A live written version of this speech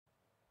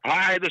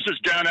Hi, this is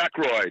Dan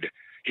Aykroyd.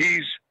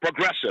 He's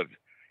progressive.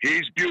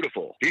 He's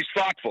beautiful. He's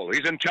thoughtful.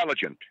 He's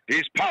intelligent.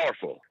 He's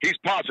powerful. He's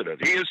positive.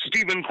 He is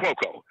Stephen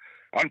Cuoco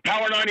on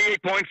Power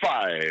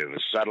 98.5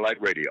 Satellite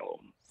Radio.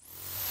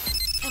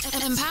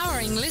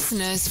 Empowering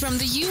listeners from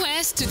the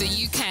US to the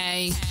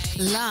UK.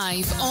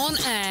 Live on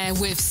air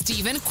with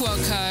Stephen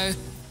Cuoco.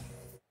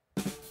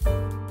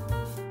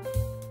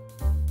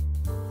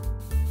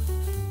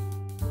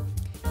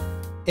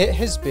 It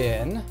has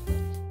been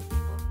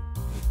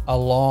a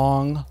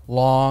long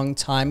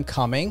time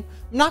coming.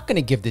 I'm not going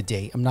to give the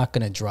date. I'm not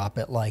going to drop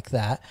it like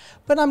that.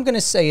 But I'm going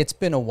to say it's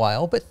been a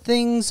while. But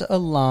things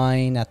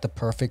align at the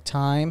perfect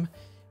time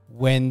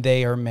when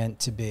they are meant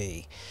to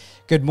be.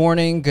 Good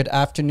morning, good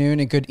afternoon,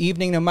 and good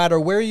evening. No matter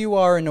where you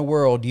are in the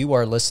world, you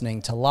are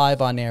listening to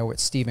Live on Air with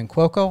Stephen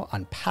Cuoco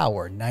on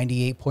Power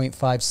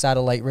 98.5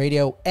 Satellite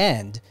Radio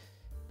and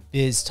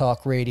Biz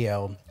Talk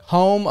Radio.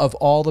 Home of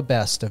all the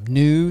best of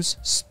news,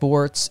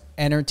 sports,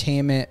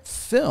 entertainment,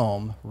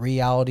 film,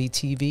 reality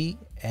TV,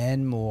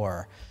 and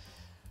more.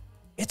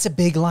 It's a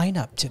big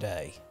lineup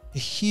today. A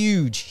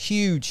huge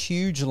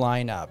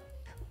lineup.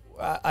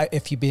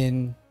 If you've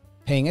been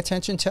paying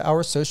attention to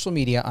our social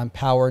media on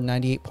Power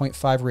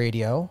 98.5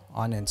 Radio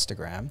on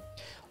Instagram,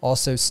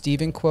 also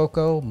Stephen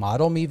Cuoco,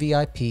 Model Me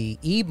VIP,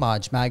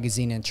 eModge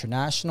Magazine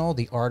International.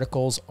 The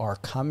articles are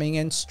coming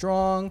in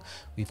strong.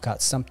 We've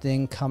got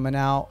something coming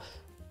out.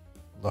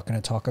 Looking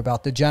to talk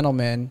about The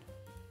Gentleman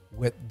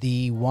with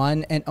the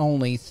one and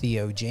only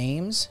Theo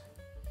James.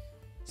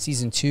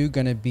 Season 2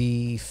 going to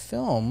be It's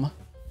going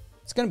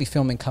to be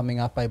filming coming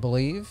up, I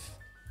believe,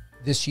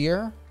 this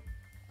year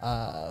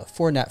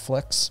for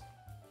Netflix.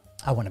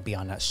 I want to be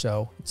on that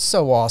show. It's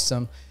so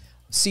awesome.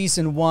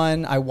 Season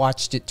 1, I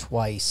watched it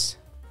twice.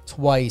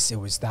 It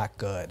was that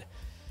good.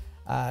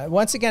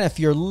 Once again, if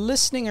you're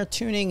listening or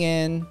tuning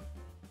in,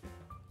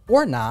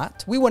 or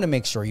not, we want to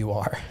make sure you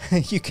are.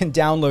 You can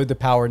download the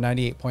Power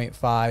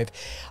 98.5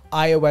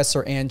 iOS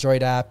or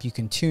Android app. You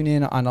can tune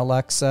in on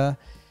Alexa.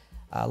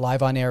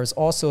 Live on Air is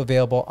also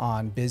available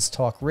on Biz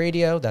Talk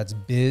Radio. That's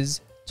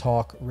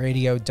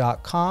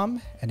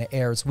biztalkradio.com. And it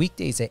airs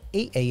weekdays at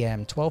 8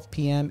 a.m., 12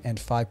 p.m., and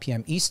 5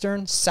 p.m.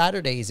 Eastern.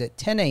 Saturdays at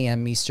 10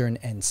 a.m. Eastern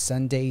and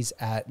Sundays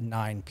at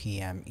 9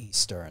 p.m.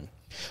 Eastern.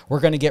 We're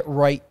going to get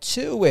right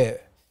to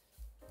it.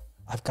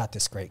 I've got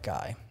this great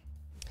guy.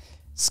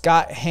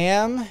 Scott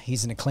Hamm,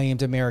 he's an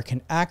acclaimed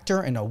American actor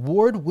and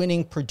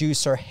award-winning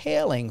producer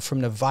hailing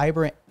from the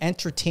vibrant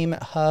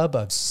entertainment hub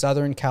of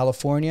Southern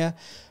California.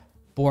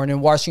 Born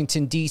in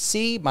Washington,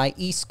 D.C., my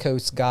East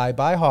Coast guy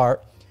by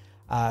heart,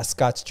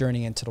 Scott's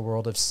journey into the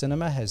world of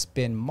cinema has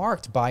been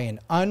marked by an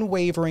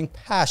unwavering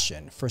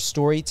passion for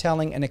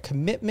storytelling and a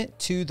commitment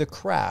to the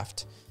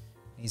craft.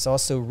 He's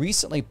also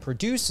recently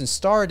produced and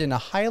starred in a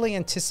highly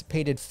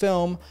anticipated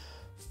film,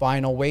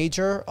 Final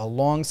Wager,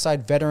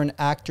 alongside veteran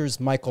actors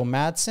Michael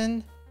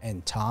Madsen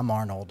and Tom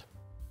Arnold.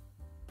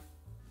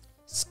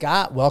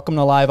 Scott, welcome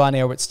to Live on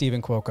Air with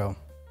Stephen Cuoco.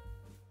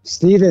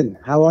 Stephen,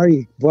 how are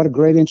you? What a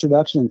great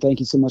introduction, and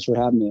thank you so much for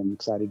having me. I'm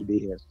excited to be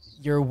here.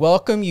 You're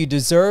welcome. You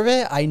deserve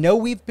it. I know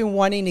we've been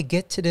wanting to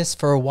get to this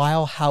for a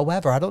while.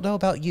 However, I don't know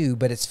about you,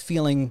 but it's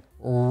feeling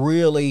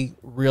really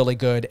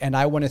good, and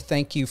I want to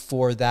thank you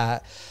for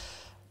that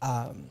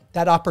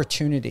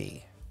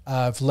opportunity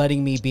of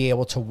letting me be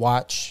able to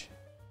watch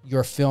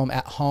your film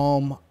at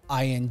home.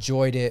 I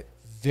enjoyed it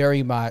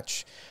very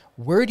much.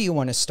 Where do you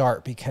want to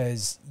start?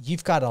 Because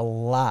you've got a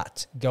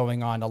lot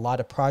going on, a lot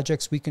of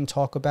projects we can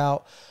talk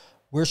about.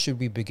 Where should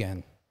we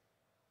begin?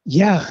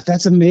 Yeah,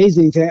 that's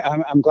amazing.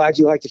 I'm glad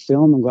you liked the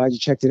film. I'm glad you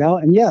checked it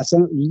out. And yeah,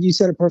 so you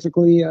said it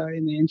perfectly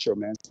in the intro,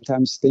 man.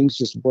 Sometimes things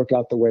just work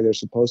out the way they're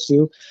supposed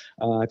to.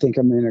 I think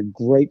I'm in a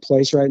great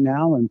place right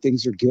now and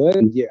things are good.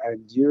 And yeah,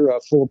 you're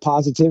full of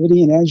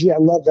positivity and energy. I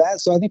love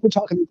that. So I think we're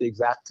talking at the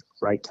exact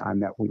right time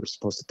that we were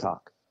supposed to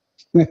talk.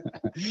 Yeah,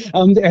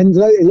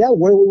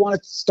 where do we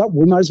want to start?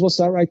 We might as well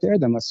start right there.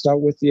 Then let's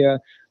start with the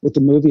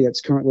movie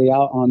that's currently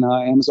out on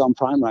Amazon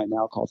Prime right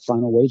now called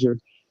Final Wager,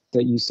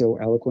 that you so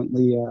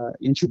eloquently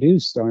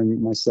introduced, starring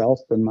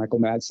myself and Michael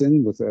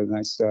Madsen with a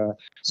nice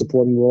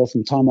supporting role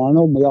from Tom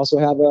Arnold. We also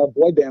have a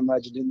boy band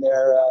legend in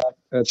there,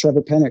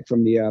 Trevor Pennock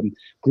from the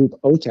group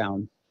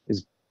O-Town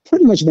is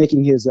pretty much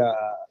making his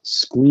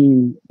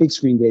big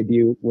screen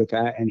debut with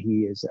that, and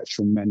he is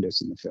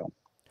tremendous in the film.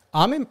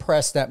 I'm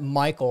impressed that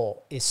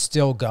Michael is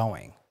still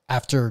going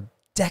after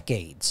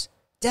decades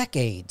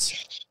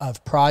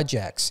of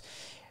projects.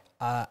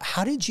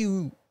 How did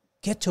you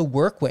get to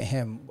work with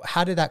him?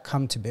 How did that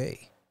come to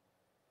be?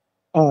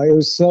 It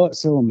was so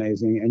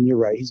amazing. And you're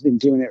right. He's been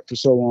doing it for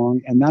so long,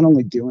 and not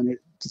only doing it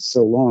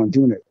so long,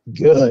 doing it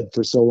good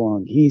for so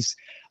long. He's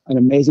an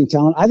amazing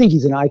talent. I think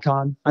he's an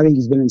icon. I think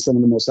he's been in some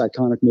of the most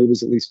iconic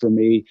movies, at least for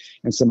me,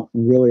 and some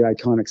really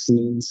iconic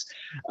scenes.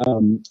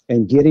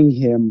 And getting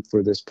him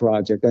for this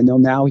project, I know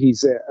now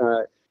he's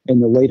in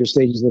the later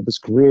stages of his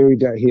career.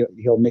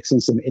 He'll mix in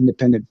some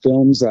independent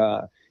films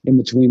in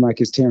between, like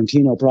his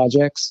Tarantino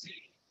projects.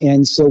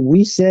 And so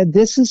we said,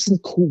 this is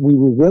cool. We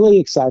were really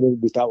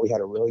excited. We thought we had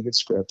a really good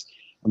script.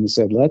 And we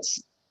said,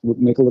 let's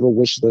make a little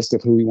wish list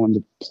of who we wanted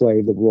to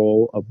play the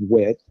role of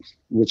Wit,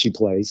 which he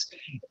plays.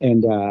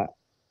 And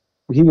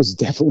he was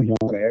definitely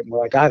on it. And we're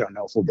like, I don't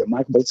know if we'll get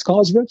Michael, but let's call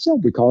his reps up.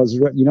 We call his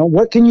rep, you know,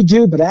 what can you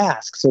do but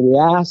ask? So we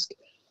ask.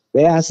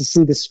 They ask to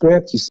see the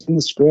script. You send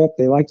the script.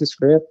 They like the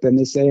script. And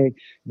they say,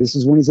 this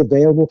is when he's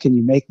available. Can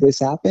you make this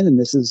happen? And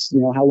this is, you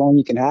know, how long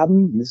you can have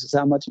him. And this is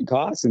how much it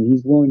costs. And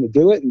he's willing to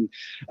do it. And,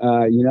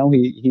 you know,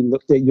 he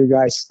looked at your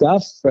guys'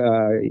 stuff.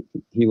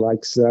 He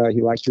likes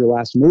your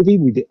last movie.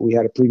 We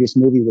had a previous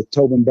movie with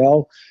Tobin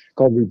Bell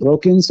called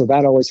Rebroken. So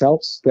that always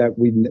helps that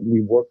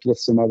we worked with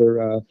some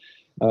other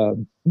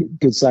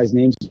good sized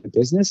names in the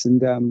business,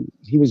 and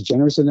he was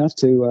generous enough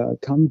to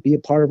come be a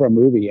part of our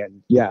movie.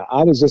 And yeah,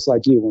 I was just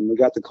like you when we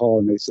got the call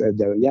and they said,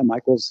 yeah,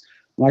 Michael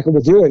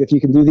will do it if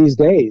you can do these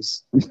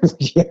days.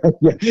 yeah,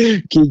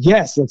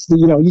 yes, let's do.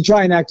 You know, you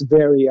try and act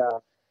very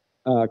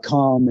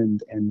calm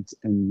and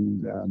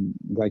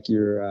like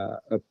you're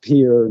a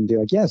peer and be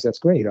like, yes, that's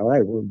great. All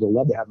right, we'll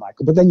love to have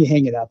Michael. But then you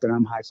hang it up and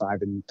I'm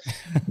high-fiving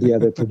the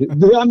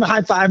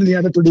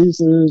other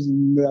producers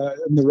and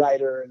the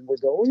writer, and we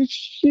go, oh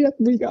shit,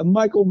 we got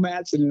Michael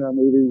Madsen in our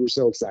movie. We're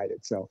so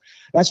excited. So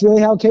that's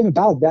really how it came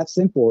about. That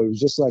simple. It was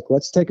just like,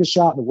 let's take a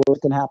shot. The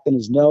worst that can happen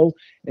is no,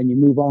 and you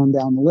move on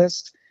down the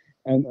list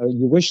and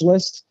your wish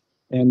list.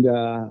 And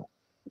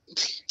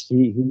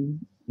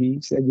he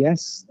said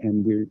yes,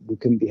 and we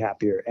couldn't be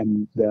happier.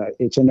 And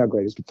it turned out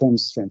great. His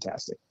performance is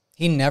fantastic.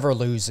 He never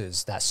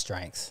loses that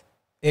strength.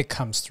 It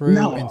comes through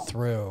and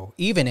through.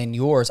 Even in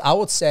yours, I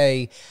would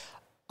say,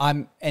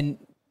 and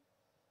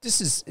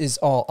this is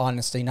all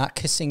honesty, not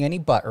kissing any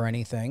butt or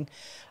anything.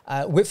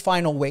 With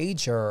Final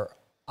Wager,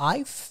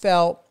 I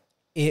felt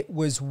it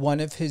was one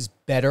of his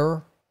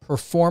better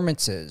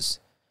performances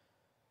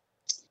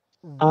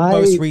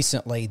most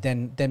recently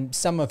than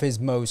some of his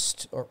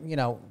most, or, you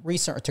know,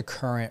 recent to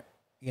current,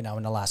 you know,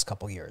 in the last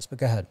couple of years. But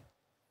go ahead.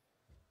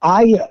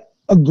 I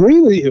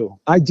agree with you.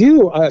 I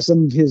do.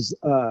 Some of his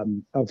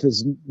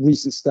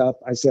recent stuff,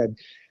 I said,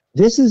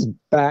 this is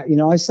bad. You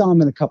know, I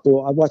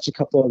watched a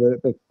couple of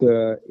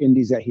the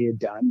indies that he had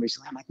done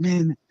recently. I'm like,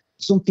 man, I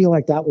just don't feel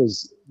like that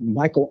was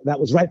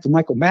right for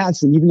Michael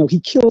Madsen, even though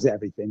he kills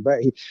everything. But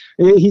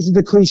he's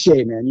the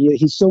cliche, man.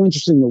 He's so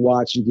interesting to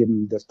watch. You give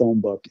him the phone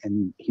book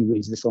and he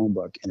reads the phone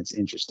book and it's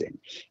interesting.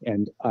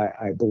 And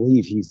I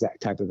believe he's that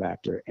type of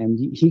actor. And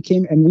he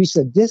came and we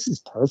said, this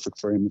is perfect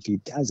for him if he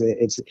does it.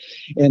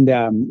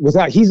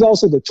 He's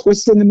also the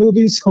twist in the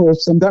movie. So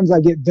sometimes I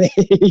get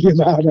vague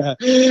about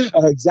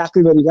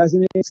exactly what he does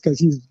in it. It's because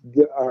he's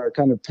our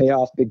kind of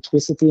payoff big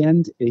twist at the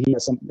end.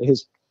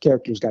 His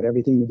character's got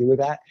everything to do with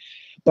that.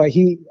 But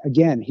he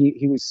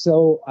was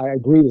so, I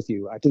agree with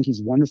you. I think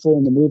he's wonderful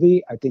in the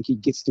movie. I think he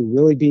gets to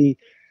really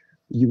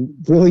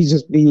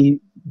just be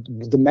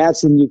the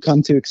Madsen you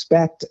come to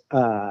expect.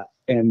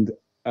 And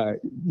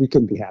we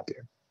couldn't be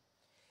happier.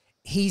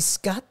 He's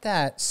got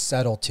that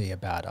subtlety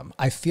about him.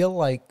 I feel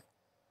like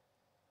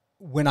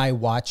when I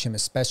watch him,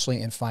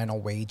 especially in Final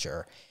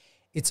Wager,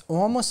 it's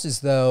almost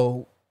as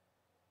though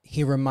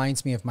he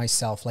reminds me of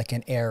myself, like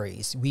an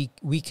Aries.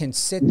 We can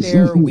sit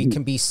there, we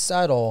can be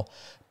subtle,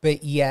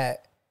 but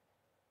yet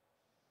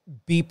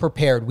be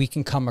prepared. We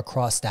can come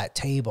across that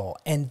table.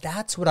 And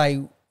that's what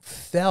I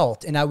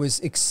felt. And I was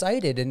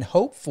excited and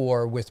hoped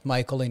for with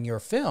Michael in your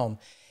film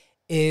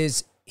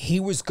is he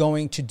was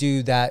going to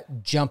do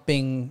that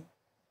doing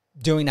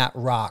that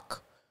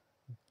rock,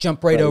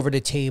 jump right over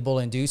the table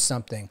and do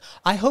something.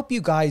 I hope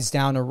you guys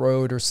down the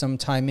road or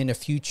sometime in the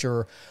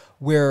future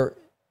where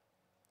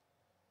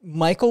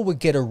Michael would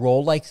get a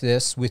role like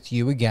this with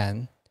you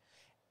again,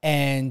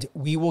 and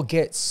we will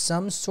get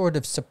some sort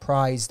of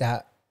surprise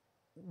that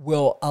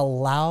will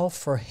allow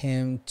for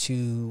him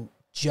to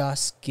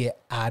just get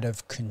out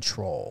of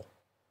control.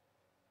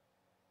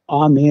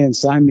 Oh man,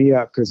 sign me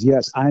up. Because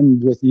yes, I'm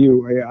with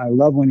you. I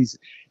love when he's,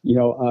 you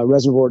know,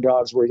 Reservoir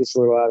Dogs, where he gets a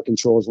little out of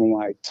control, is one of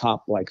my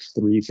top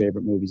 3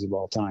 favorite movies of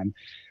all time.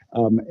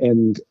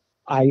 And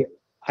I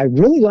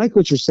really like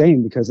what you're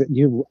saying, because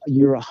you're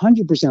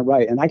 100%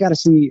 right. And I gotta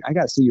see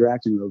your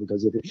acting role,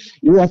 because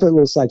you're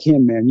effortless like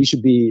him, man. You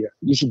should be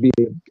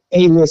an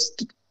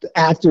A-list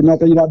actor,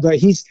 nothing, you know.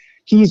 But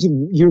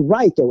you're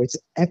right though. It's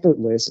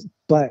effortless,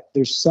 but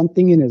there's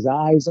something in his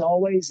eyes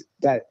always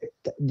that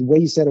the way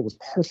you said it was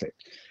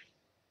perfect.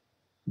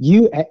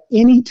 You at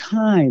any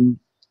time,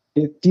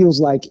 it feels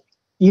like,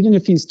 even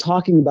if he's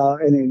talking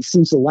about, and he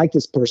seems to like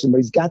this person, but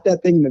he's got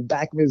that thing in the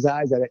back of his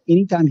eyes that at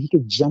any time he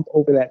could jump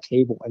over that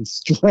table and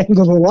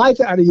strangle the life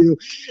out of you.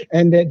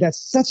 And that's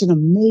such an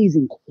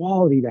amazing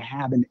quality to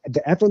have. And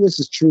the effortless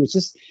is true. It's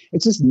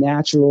just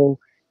natural.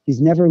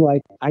 He's never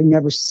like, you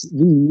never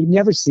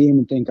see him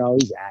and think, oh,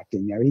 he's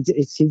acting there.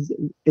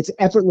 It's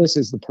effortless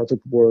is the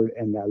perfect word.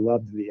 And I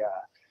love the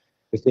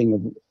thing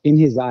of in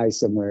his eyes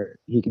somewhere,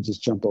 he could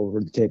just jump over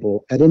the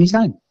table at any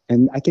time.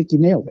 And I think you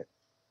nailed it.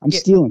 I'm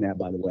stealing that,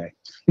 by the way.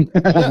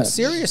 No,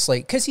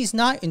 seriously, because he's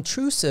not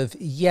intrusive,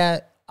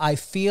 yet I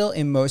feel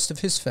in most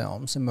of his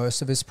films and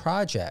most of his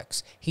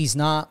projects, he's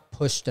not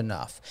pushed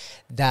enough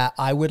that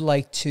I would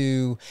like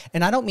to,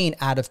 and I don't mean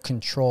out of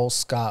control,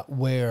 Scott,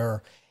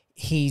 where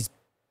he's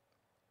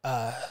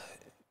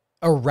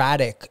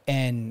erratic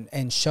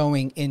and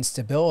showing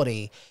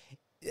instability.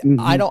 Mm-hmm.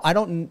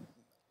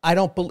 I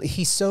don't believe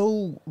he's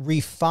so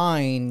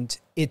refined.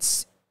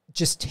 It's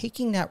just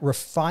taking that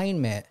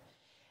refinement,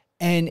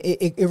 and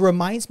it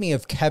reminds me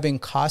of Kevin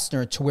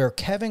Costner, to where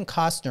Kevin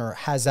Costner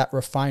has that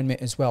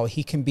refinement as well.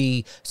 He can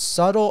be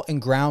subtle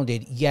and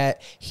grounded,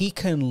 yet he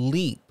can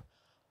leap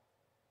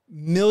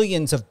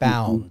millions of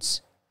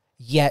bounds,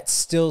 yet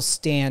still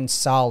stand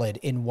solid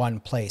in one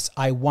place.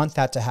 I want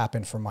that to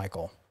happen for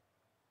Michael.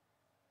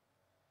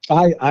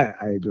 I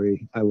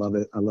agree. I love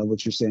it. I love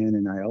what you're saying.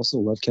 And I also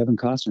love Kevin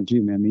Costner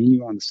too, man. Me and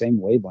you are on the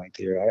same wavelength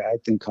here. I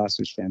think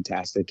Costner's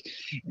fantastic.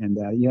 And,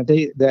 you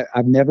know,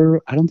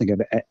 I don't think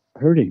I've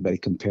heard anybody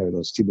compare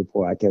those two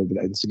before. I think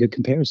it's a good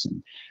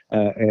comparison.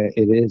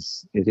 It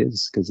is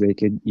because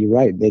you're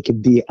right. They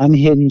could be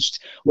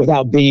unhinged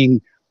without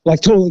being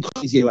like totally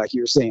crazy, like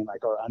you were saying,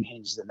 like, or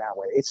unhinged in that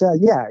way.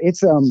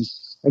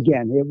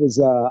 Again, it was,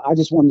 I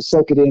just wanted to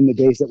soak it in the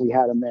days that we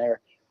had him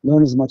there,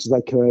 learn as much as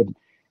I could,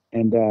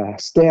 and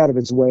stay out of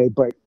his way.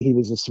 But he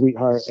was a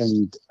sweetheart,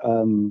 and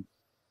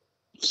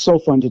so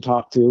fun to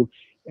talk to,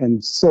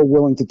 and so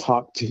willing to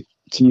talk to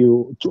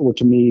you or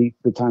to me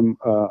the time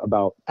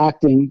about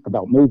acting,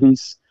 about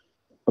movies,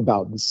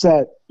 about the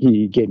set.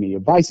 He gave me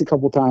advice a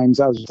couple times.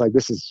 I was just like,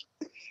 this is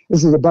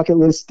a bucket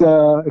list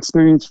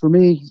experience for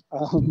me.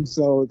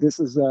 So this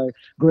is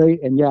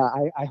great. And yeah,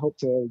 I hope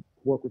to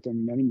work with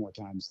him many more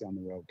times down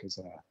the road, because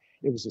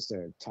it was just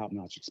a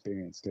top-notch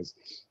experience. Because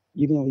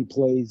even though he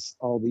plays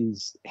all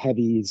these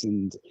heavies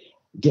and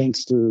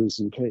gangsters,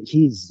 and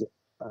he's,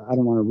 I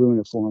don't want to ruin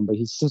it for him, but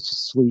he's such a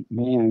sweet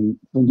man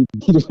when you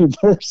meet him in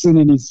person,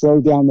 and he's so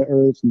down to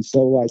earth, and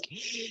so, like,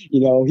 you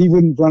know, he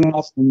wouldn't run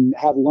off and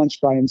have lunch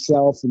by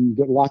himself and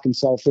lock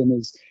himself in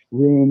his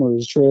room or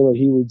his trailer.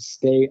 He would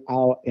stay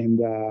out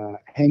and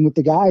hang with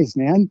the guys,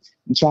 man,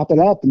 and chop it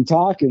up and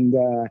talk and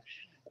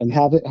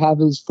have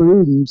his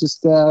food, and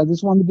just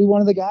wanted to be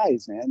one of the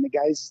guys, man. The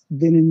guy's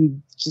been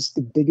in just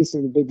the biggest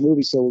of the big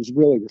movies, so it was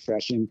really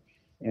refreshing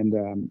and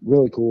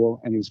really cool.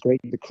 And he was great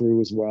with the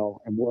crew as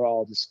well. And we're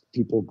all just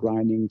people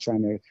grinding,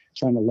 trying to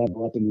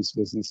level up in these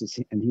businesses.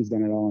 And he's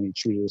done it all, and he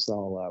treated us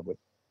all with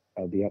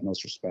the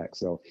utmost respect.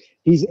 So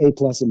he's A+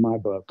 in my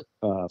book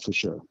for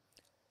sure.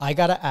 I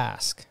gotta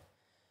ask,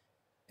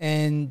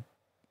 and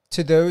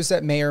to those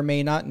that may or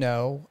may not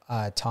know,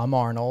 Tom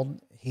Arnold,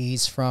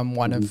 he's from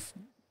one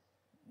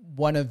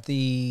of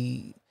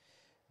the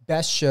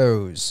best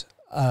shows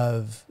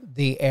of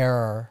the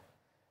era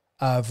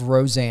of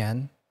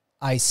Roseanne.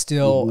 I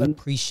still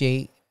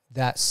appreciate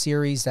that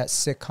series, that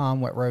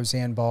sitcom with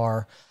Roseanne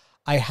Barr.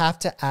 I have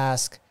to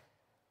ask,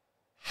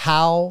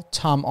 how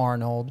Tom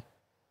Arnold?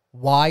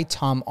 Why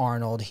Tom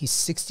Arnold? He's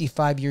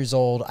 65 years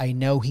old. I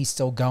know he's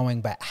still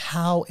going, but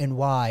how and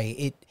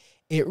why?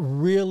 It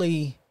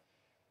really,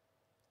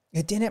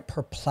 it didn't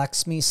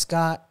perplex me,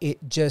 Scott. It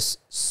just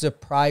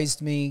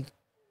surprised me,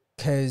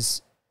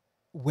 because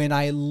when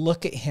I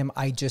look at him,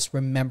 I just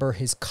remember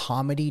his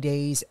comedy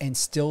days, and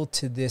still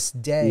to this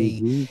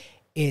day,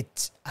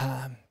 it's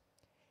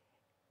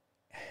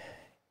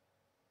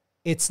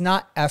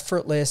not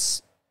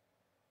effortless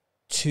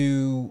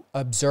to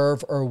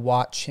observe or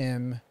watch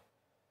him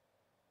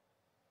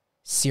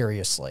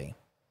seriously.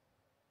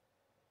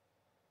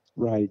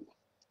 Right.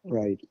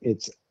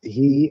 It's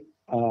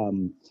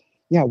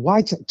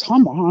why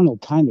Tom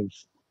Arnold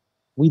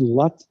we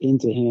lucked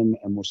into him,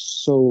 and we're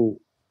so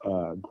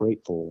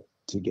grateful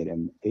to get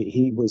him.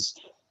 He was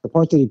the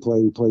part that he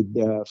played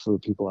for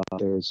people out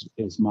there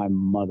is my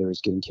mother is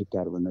getting kicked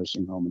out of a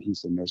nursing home, and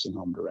he's the nursing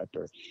home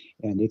director.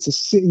 And it's the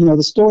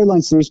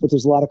storyline's serious, but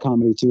there's a lot of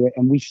comedy to it.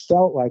 And we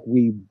felt like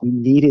we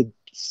needed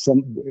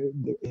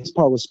his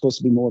part was supposed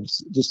to be more of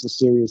just a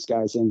serious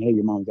guy saying, hey,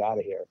 your mom's out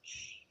of here.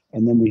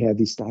 And then we had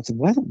these thoughts of,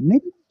 why don't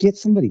maybe get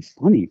somebody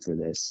funny for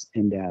this?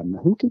 And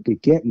who could we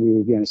get? And we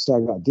were going to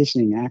start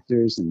auditioning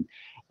actors. And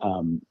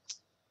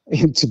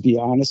to be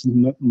honest,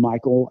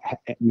 Michael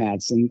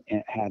Madsen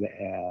had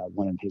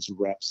one of his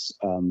reps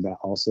that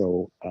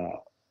also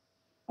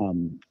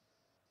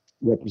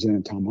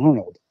represented Tom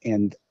Arnold.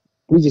 And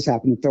we just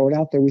happened to throw it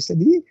out there. We said,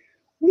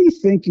 what do you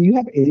think? Do you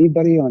have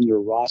anybody on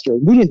your roster?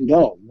 We didn't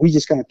know. We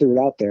just kind of threw it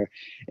out there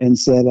and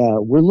said,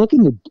 we're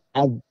looking to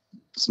add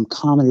some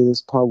comedy to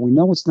this part. We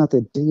know it's not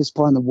the biggest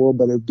part in the world,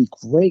 but it would be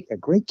a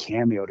great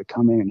cameo to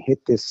come in and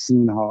hit this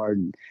scene hard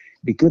and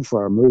be good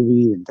for our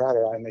movie. And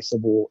and they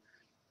said, well,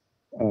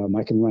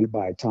 I can run it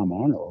by Tom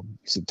Arnold.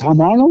 He said, Tom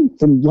Arnold?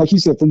 From, like you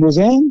said, from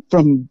Roseanne,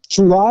 from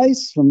True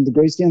Lies, from the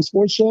Great Stand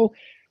Sports Show?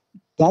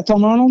 That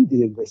Tom Arnold?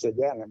 They said,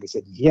 yeah. And they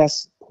said,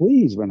 yes,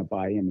 please run it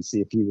by him and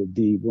see if he would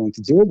be willing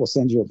to do it. We'll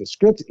send you over the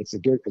script. It's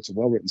a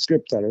well-written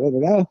script.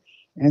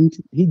 And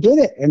he did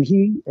it. And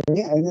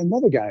and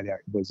another guy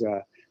there was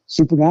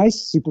super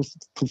nice, super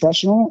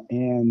professional.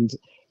 And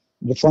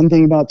the fun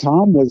thing about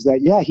Tom was that,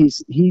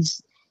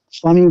 he's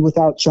funny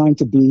without trying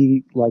to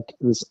be like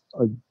this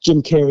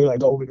Jim Carrey,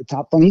 like over the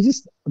top funny. He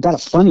just got a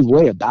funny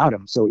way about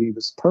him. So he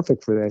was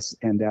perfect for this.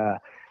 And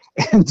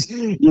And,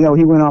 you know,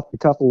 he went off the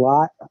cuff a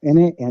lot in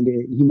it, and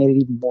he made it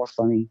even more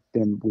funny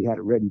than we had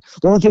it written.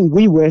 The only thing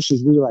we wish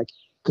is we were like,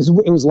 because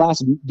it was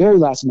very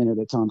last minute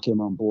that Tom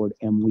came on board,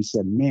 and we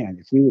said, man,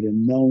 if we would have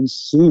known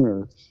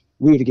sooner,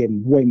 we would have given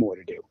him way more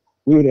to do.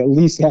 We would have at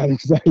least had him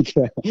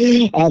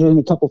add in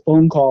a couple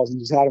phone calls and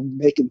just had him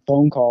making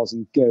phone calls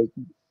and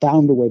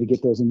found a way to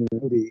get those into the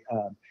movie.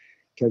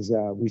 Because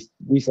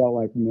we felt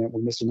like, man,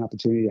 we missed an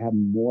opportunity to have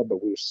him more,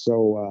 but we were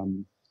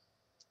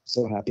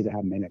so happy to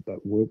have him in it.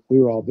 But we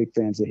were all big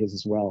fans of his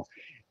as well.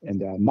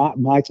 And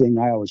my thing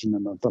I always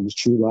remember from his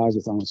True Lies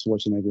with Arnold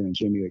Schwarzenegger and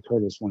Jamie Lee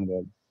Curtis, one of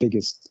the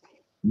biggest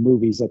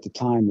movies at the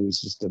time. It was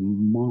just a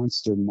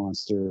monster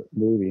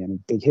movie and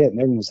a big hit.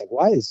 And everyone was like,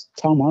 why is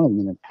Tom Arnold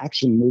in an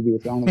action movie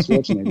with Arnold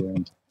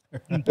Schwarzenegger?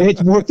 And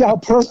it worked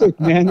out perfect,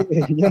 man.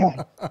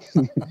 Yeah.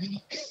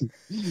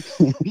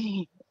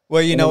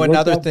 Well, you know,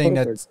 another thing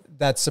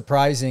that's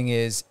surprising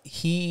is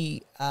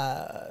he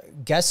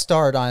guest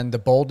starred on The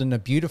Bold and the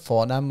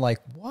Beautiful, and I'm like,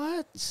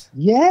 what?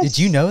 Yes. Did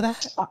you know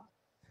that?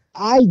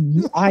 I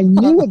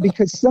knew it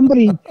because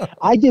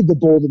I did The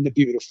Bold and the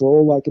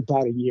Beautiful like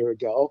about a year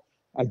ago.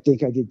 I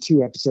think I did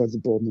 2 episodes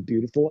of Bold and the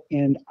Beautiful,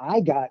 and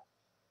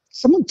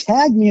someone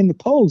tagged me in the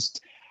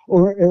post,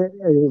 or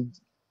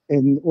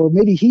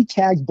maybe he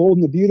tagged Bold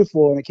and the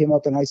Beautiful, and it came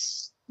up, and I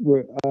saw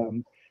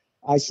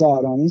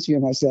it on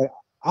Instagram. I said,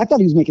 I thought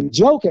he was making a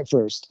joke at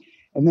first,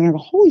 and then I go,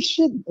 holy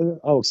shit!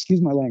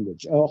 Excuse my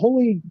language.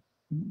 Holy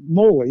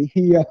moly,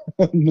 he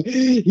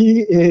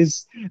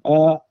is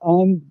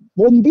on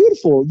Bold and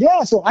Beautiful.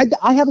 Yeah, so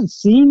I haven't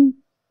seen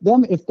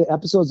them if the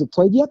episodes have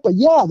played yet, but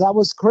yeah, that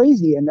was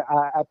crazy. And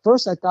at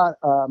first I thought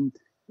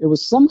it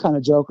was some kind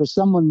of joke or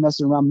someone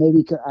messing around.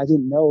 Maybe I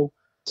didn't know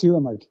too.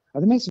 I'm like,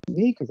 are they messing with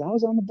me because I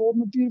was on The Bold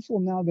and the Beautiful?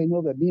 Now they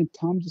know that me and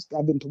Tom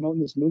I've been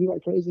promoting this movie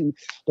like crazy.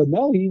 But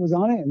no, he was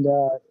on it, and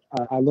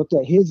I looked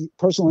at his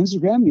personal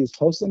Instagram. He was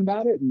posting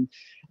about it, and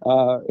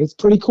it's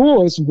pretty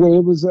cool. It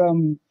was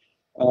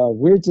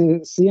weird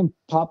to see him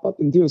pop up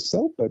and do a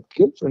soap, but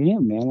good for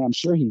him, man. I'm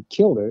sure he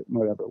killed it,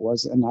 whatever it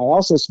was. And I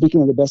also,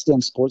 speaking of the Best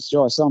Damn Sports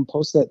Show, I saw him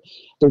post that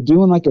they're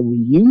doing like a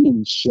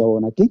reunion show,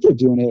 and I think they're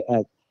doing it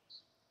at,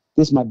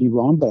 this might be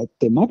wrong, but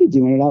they might be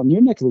doing it out in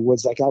your neck of the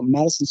woods, like out in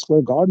Madison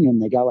Square Garden,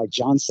 and they got like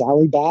John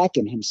Sally back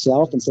and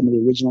himself and some of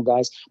the original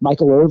guys,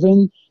 Michael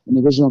Irvin and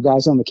the original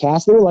guys on the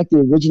cast. They were like the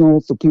original,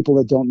 for people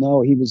that don't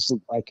know, he was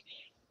like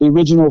the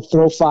original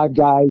throw 5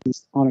 guys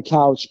on a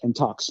couch and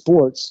talk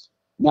sports.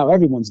 Now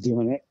everyone's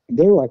doing it.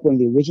 They were like one of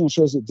the original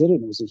shows that did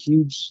it. It was a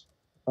huge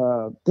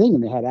thing,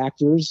 and they had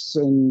actors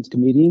and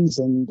comedians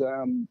and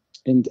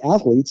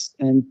athletes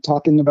and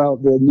talking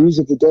about the news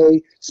of the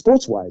day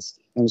sports-wise.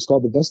 And it's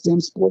called the Best Damn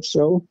Sports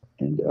Show,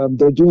 and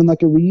they're doing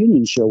like a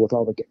reunion show with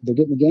they're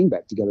getting the gang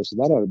back together. So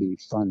that ought to be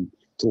fun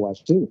to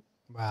watch too.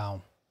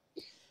 Wow.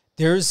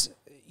 There's,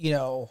 you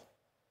know,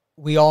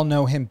 we all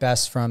know him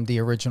best from the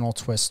original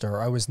Twister.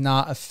 I was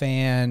not a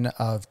fan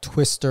of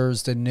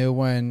Twisters, the new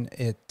one.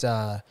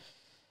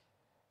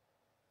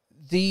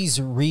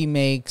 These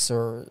remakes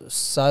or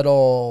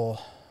subtle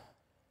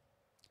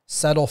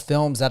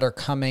films that are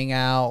coming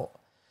out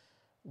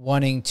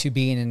wanting to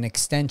be an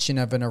extension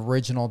of an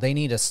original, they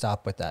need to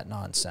stop with that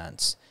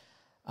nonsense.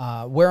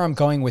 Where I'm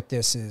going with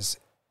this is,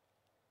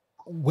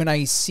 when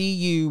I see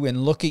you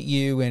and look at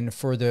you, and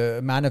for the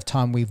amount of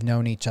time we've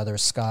known each other,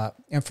 Scott,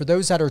 and for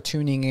those that are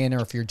tuning in,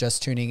 or if you're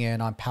just tuning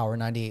in on Power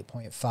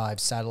 98.5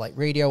 satellite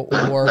radio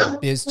or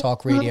Biz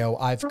Talk Radio,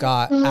 I've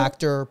got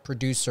actor,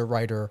 producer,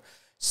 writer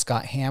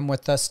Scott Hamm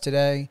with us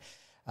today.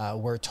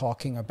 We're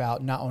talking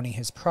about not only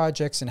his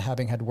projects and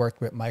having had worked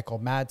with Michael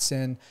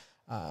Madsen,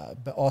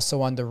 but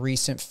also on the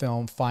recent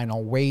film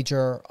Final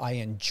Wager. I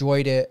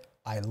enjoyed it.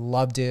 I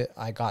loved it.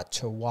 I got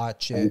to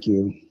watch it. Thank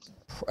you.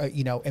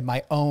 You know, in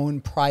my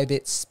own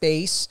private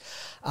space.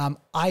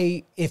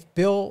 If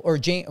Bill or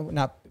James,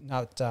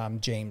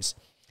 James,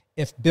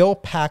 if Bill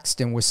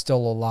Paxton was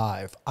still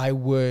alive, I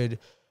would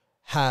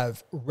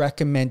have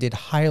recommended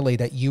highly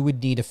that you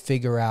would need to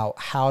figure out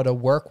how to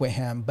work with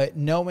him. But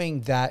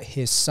knowing that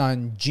his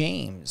son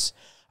James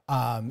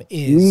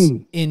is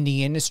in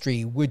the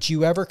industry, would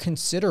you ever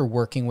consider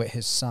working with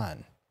his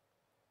son?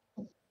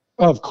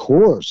 Of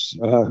course.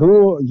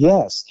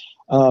 Yes.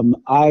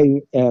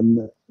 I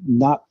am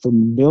not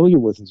familiar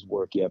with his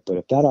work yet, but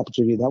if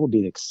that would be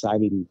an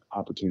exciting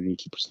opportunity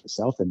to present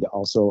itself. And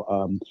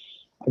also,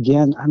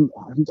 again,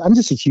 I'm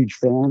just a huge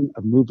fan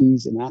of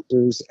movies and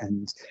actors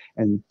and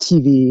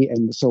TV.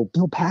 And so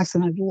Bill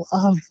Paxton,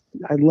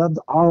 I loved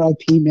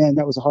R.I.P. man.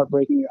 That was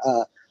heartbreaking.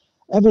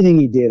 Everything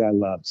he did, I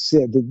loved.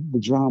 The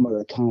drama,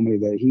 the comedy.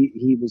 That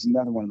he was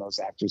another one of those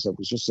actors that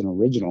was just an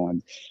original.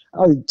 And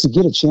to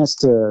get a chance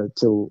to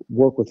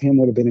work with him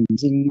would have been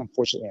amazing.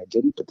 Unfortunately, I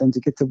didn't. But then to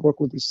get to work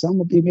with his son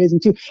would be amazing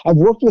too. I've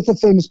worked with a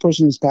famous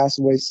person who's passed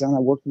away, son. I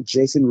worked with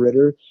Jason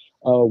Ritter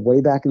way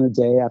back in the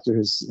day after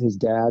his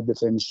dad, the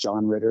famous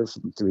John Ritter,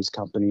 through his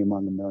company,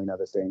 among a million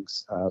other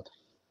things.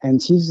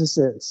 And he's just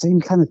the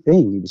same kind of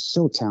thing. He was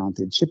so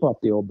talented, chip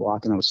off the old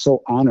block, and I was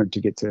so honored to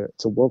get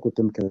to work with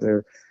him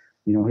because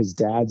you know, his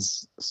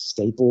dad's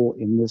staple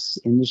in this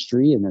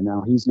industry, and then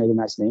now he's made a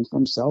nice name for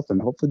himself,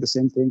 and hopefully the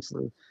same thing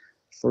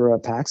for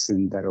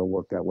Paxton, that'll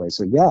work that way.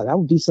 So yeah, that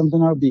would be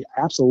something I would be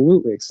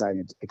absolutely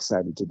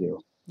excited to do.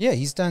 Yeah,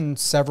 he's done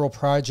several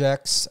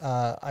projects.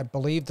 I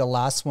believe the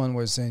last one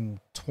was in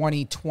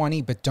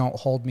 2020, but don't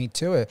hold me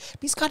to it.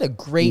 He's got a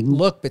great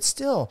look, but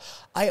still,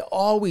 I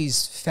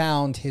always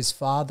found his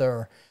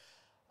father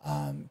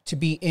to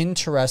be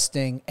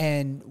interesting,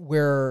 and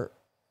where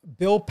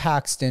Bill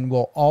Paxton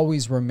will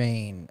always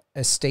remain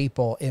a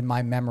staple in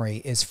my memory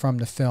is from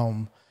the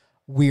film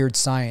Weird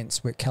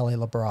Science with Kelly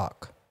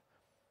LeBrock.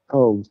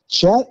 Oh,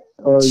 Chet?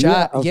 Oh,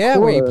 Chet, yeah,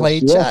 where he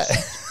played Chet.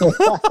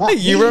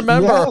 You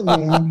remember? Yeah,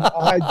 man,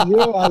 I do.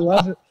 I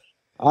love it.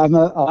 I'm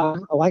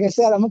like I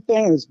said, I'm a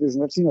fan of this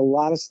business. I've seen a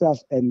lot of stuff,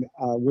 and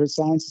Weird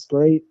Science is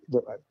great.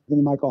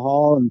 Vinnie Michael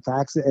Hall and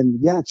Paxton, and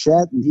yeah,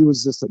 Chet, and he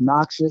was just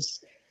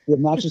obnoxious. The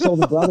obnoxious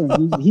older brother,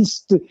 and he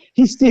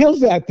steals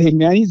that thing,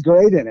 man. He's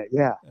great in it.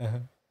 Yeah.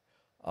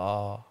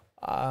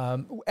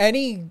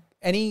 Any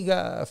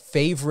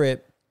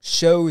favorite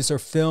shows or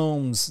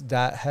films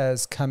that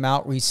has come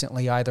out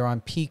recently, either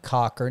on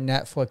Peacock or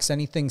Netflix?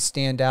 Anything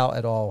stand out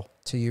at all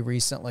to you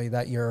recently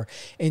that you're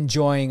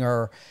enjoying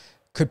or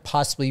could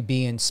possibly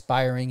be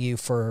inspiring you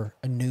for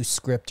a new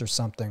script or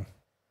something?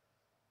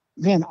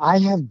 Man,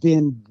 I've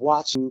been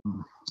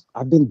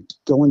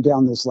going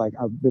down this, like,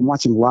 I've been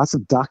watching lots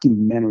of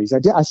documentaries.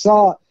 I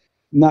saw,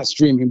 not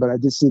streaming, but I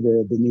did see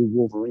the new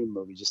Wolverine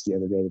movie just the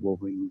other day, the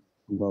Wolverine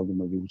Logan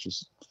movie, which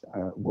is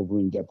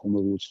Wolverine Deadpool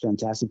movie, which is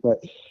fantastic.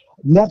 But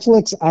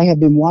Netflix, I have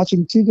been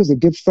watching too, because a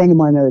good friend of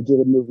mine that I did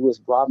a movie with,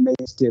 Rob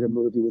Mays, did a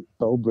movie with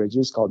Beau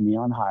Bridges called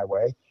Neon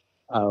Highway.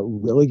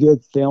 Really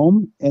good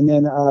film. And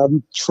then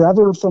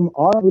Trevor from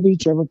our movie,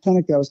 Trevor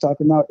Pennick, that I was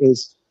talking about,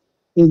 is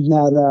in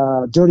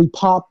that Dirty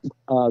Pop,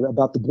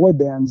 about the boy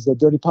bands, the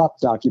Dirty Pop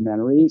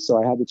documentary.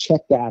 So I had to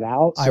check that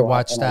out. So I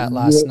watched that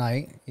last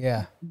night.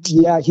 Yeah.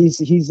 Yeah, he's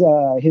his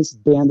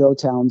band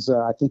O-Town's,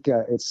 I think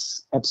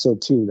it's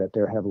episode 2 that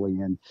they're heavily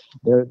in.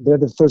 They're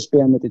the first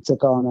band that they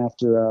took on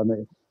after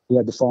he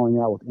had the falling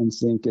out with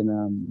NSYNC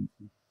and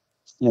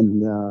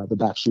the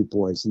Backstreet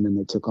Boys, and then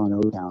they took on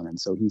O-Town, and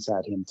so he's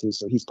had him too.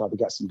 So he's probably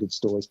got some good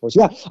stories for us.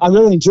 Yeah, I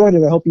really enjoyed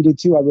it. I hope you did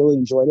too. I really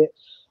enjoyed it.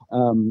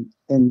 And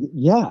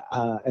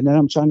then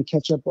I'm trying to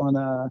catch up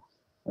on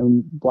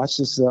and watch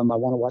this. I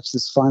want to watch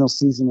this final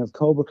season of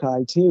Cobra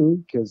Kai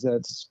too, because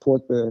to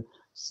support the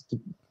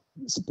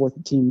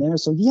team there.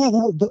 So yeah,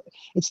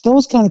 it's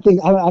those kind of things.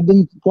 I've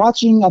been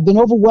watching. I've been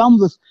overwhelmed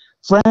with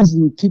friends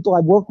and people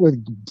I work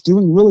with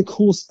doing really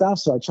cool stuff.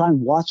 So I try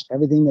and watch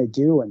everything they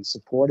do and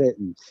support it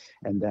and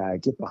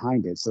get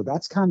behind it. So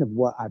that's kind of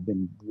what I've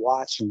been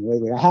watching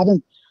lately. I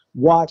haven't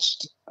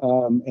watched,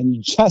 and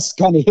you just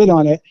kind of hit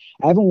on it,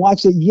 I haven't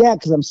watched it yet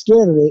because I'm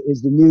scared of it,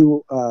 is the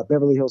new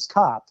Beverly Hills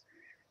Cop,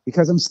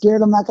 because I'm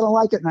scared I'm not going to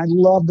like it. And I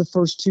love the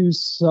first 2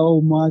 so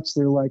much.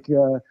 They're like,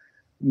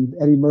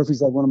 Eddie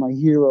Murphy's like one of my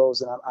heroes.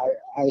 And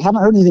I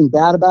haven't heard anything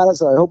bad about it,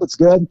 so I hope it's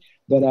good.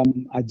 But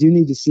I do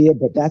need to see it.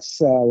 But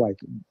that's like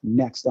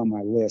next on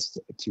my list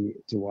to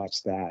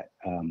watch that.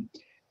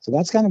 So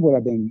that's kind of what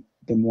I've been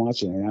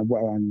watching.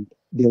 And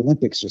the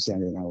Olympics just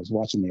ended, and I was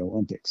watching the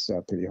Olympics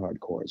pretty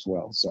hardcore as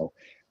well. So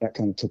that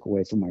kind of took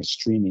away from my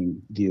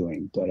streaming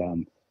viewing. But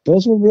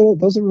those are really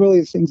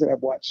the things that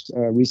I've watched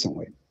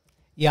recently.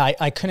 Yeah,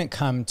 I couldn't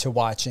come to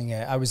watching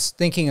it. I was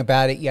thinking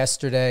about it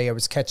yesterday. I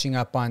was catching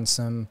up on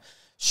some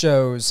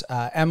shows.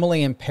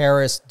 Emily in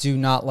Paris, do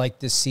not like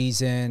this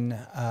season.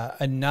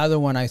 Another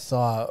one I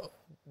thought,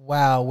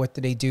 wow, what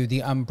did they do?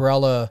 The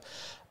Umbrella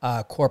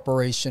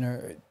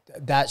Corporation,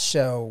 that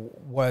show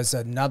was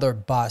another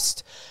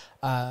bust.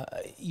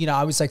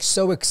 I was like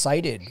so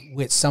excited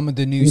with some of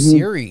the new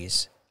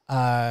series,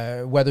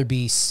 whether it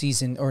be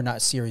season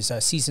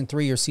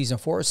 3 or season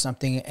 4 or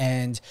something.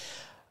 And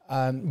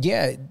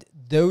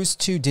those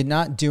 2 did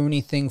not do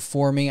anything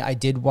for me. I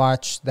did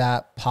watch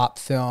that pop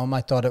film.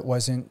 I thought it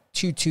wasn't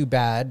too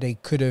bad. They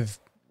could have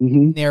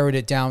narrowed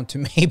it down to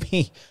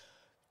maybe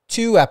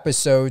 2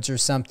 episodes or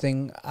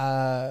something.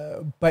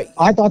 But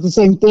I thought the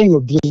same thing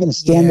of being a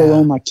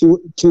standalone, like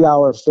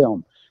 2-hour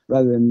film,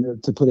 rather than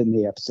to put it in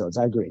the episodes.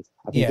 I agree.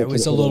 I think it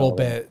was a little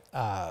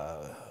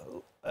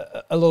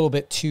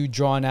bit too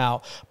drawn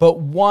out. But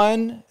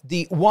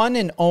the one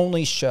and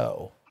only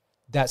show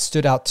that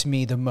stood out to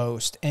me the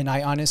most, and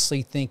I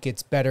honestly think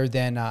it's better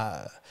than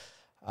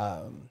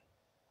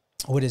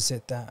what is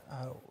it that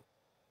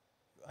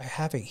I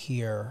have it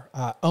here,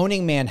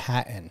 Owning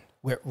Manhattan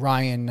with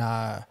Ryan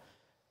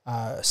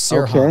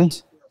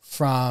Serhant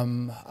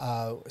from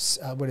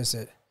what is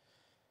it?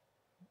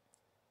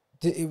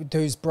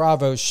 Those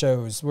Bravo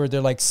shows where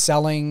they're like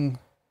selling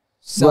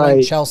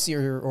right. Chelsea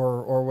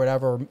or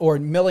whatever, or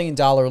 $1 million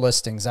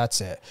listings.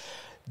 That's it.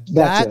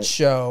 That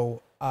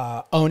show,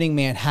 Owning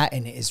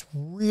Manhattan, is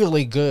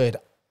really good.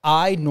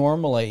 I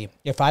normally,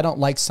 if I don't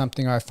like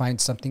something or I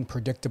find something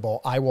predictable,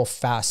 I will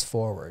fast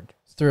forward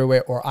through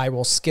it, or I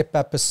will skip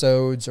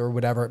episodes or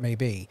whatever it may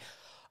be.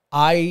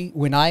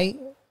 When I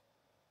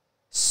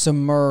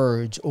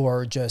submerge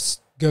or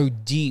just go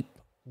deep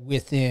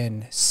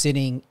within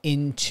sitting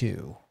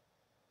into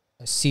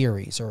a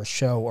series or a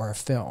show or a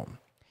film.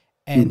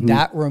 And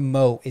that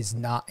remote is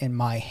not in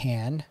my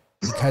hand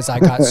because I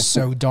got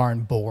so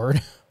darn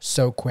bored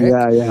so quick.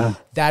 Yeah.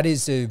 That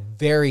is a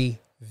very,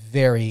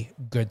 very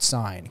good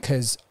sign.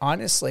 Because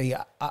honestly,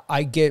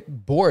 I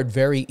get bored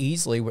very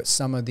easily with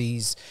some of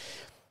these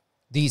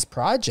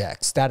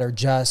projects that are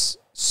just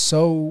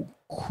so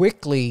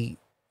quickly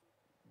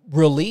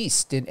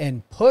released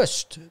and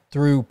pushed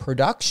through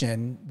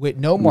production with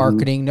no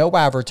marketing, no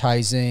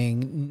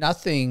advertising,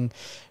 nothing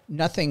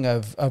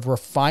of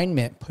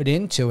refinement put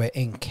into it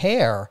and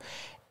care.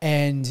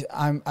 And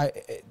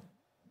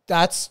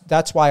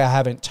that's why I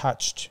haven't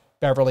touched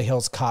Beverly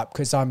Hills Cop,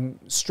 because I'm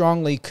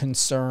strongly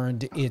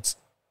concerned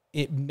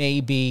it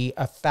may be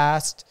a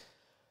fast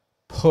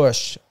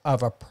push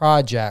of a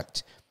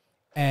project,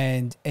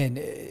 and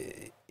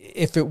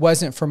if it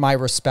wasn't for my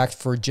respect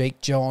for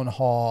Jake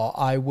Gyllenhaal,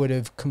 I would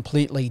have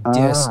completely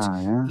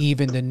dissed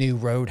even the new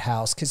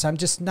Roadhouse, because I'm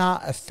just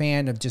not a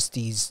fan of just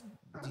these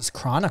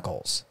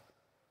chronicles.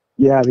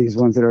 Yeah, these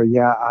ones that are,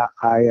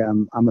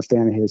 I'm a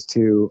fan of his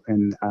too,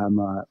 and I'm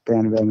a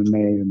fan of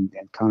MMA and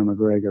Conor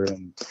McGregor,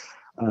 and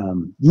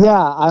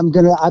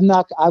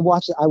I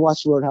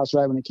watched Roadhouse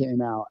right when it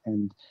came out,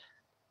 and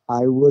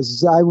I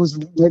was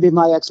maybe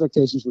my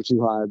expectations were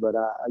too high, but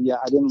I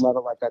didn't love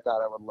it like I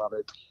thought I would love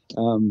it.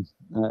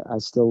 I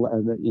still,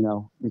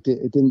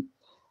 it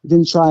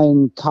didn't try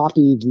and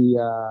copy the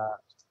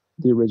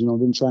original,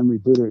 didn't try and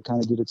reboot it. It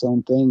kind of did its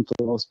own thing for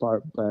the most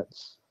part, but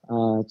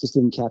just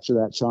didn't capture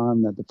that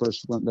charm that the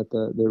first one, that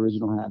the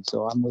original had.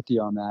 So I'm with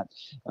you on that.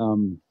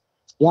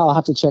 I'll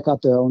have to check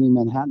out the Owning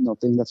Manhattan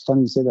thing. That's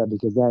funny you say that,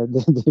 because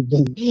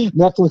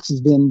Netflix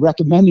has been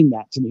recommending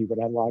that to me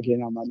when I log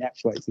in on my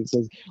Netflix. It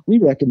says, we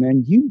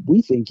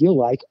think you'll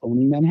like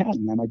Owning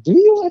Manhattan. I'm like, do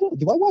you?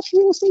 Do I watch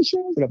real estate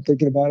shows? And I'm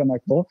thinking about it. I'm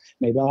like, well,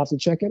 maybe I'll have to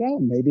check it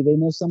out. Maybe they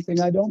know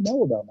something I don't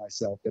know about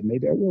myself, that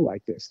maybe I will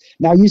like this.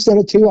 Now you said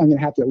it too. I'm going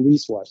to have to at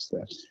least watch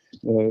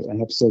an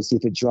episode, see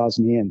if it draws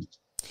me in.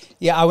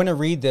 Yeah, I want to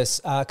read this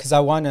because I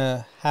want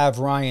to have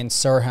Ryan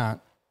Serhant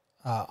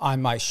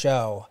on my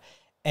show.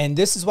 And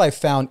this is what I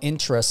found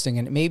interesting,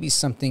 and it may be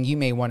something you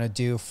may want to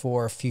do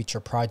for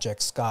future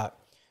projects, Scott.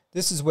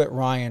 This is what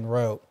Ryan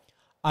wrote.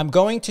 I'm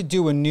going to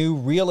do a new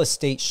real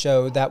estate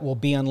show that will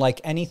be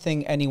unlike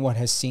anything anyone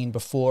has seen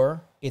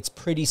before. It's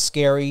pretty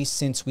scary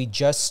since we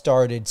just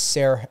started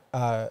Serhant.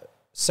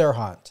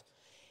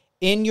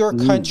 In your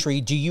country,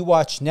 do you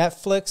watch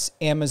Netflix,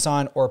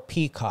 Amazon, or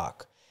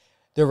Peacock?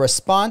 The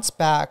response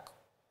back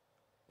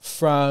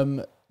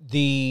from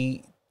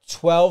the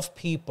 12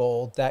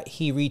 people that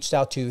he reached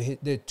out to,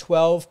 the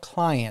 12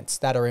 clients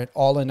that are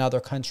all in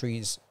other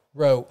countries,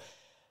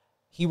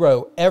 he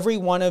wrote, every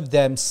one of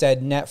them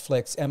said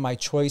Netflix, and my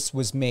choice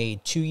was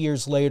made. 2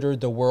 years later,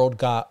 the world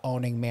got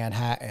Owning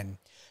Manhattan.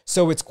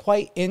 So it's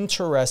quite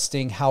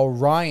interesting how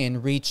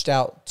Ryan reached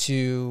out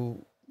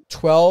to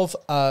 12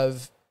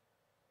 of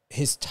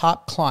his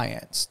top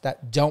clients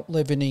that don't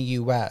live in the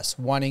U.S.,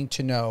 wanting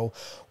to know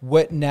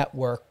what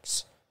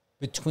networks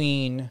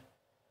between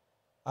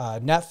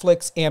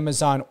Netflix,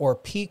 Amazon, or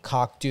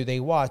Peacock do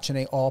they watch, and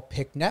they all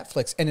pick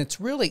Netflix. And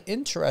it's really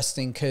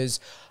interesting because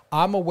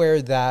I'm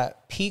aware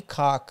that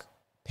Peacock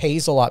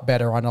pays a lot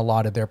better on a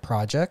lot of their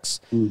projects.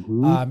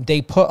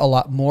 They put a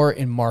lot more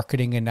in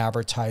marketing and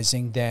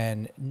advertising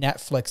than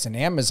Netflix and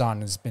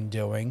Amazon has been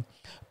doing,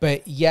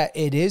 but yet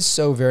it is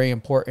so very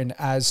important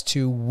as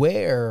to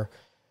where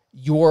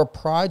your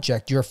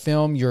project, your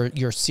film,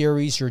 your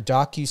series, your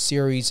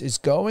docu-series is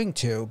going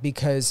to,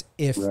 because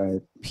if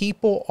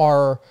people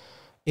are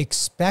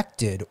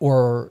expected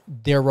or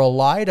they're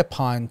relied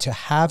upon to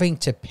having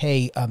to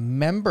pay a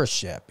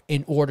membership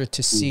in order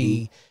to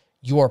see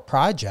your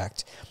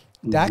project,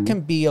 that can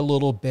be a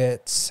little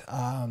bit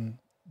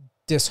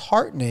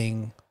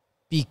disheartening,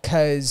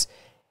 because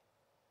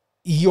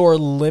you're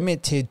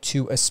limited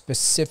to a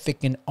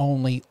specific and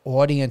only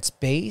audience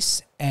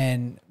base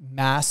and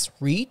mass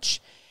reach,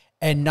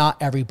 and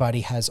not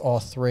everybody has all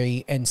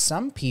three. And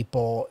some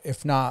people,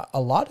 if not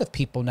a lot of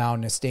people now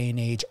in this day and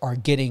age, are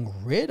getting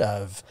rid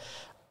of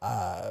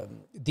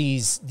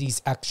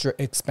these extra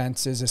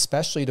expenses,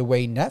 especially the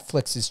way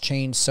Netflix has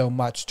changed so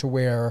much to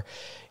where,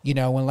 you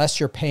know, unless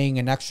you're paying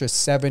an extra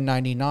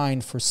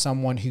 $7.99 for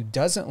someone who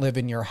doesn't live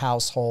in your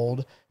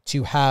household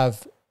to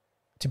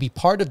be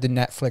part of the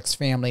Netflix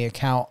family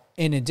account,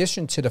 in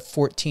addition to the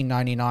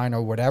 $14.99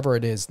 or whatever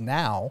it is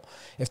now,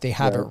 if they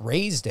haven't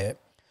raised it,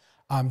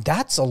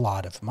 that's a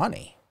lot of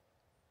money.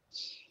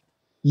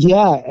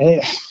 Yeah,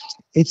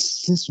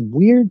 it's this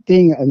weird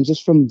thing, and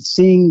just from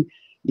seeing,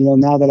 you know,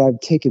 now that I've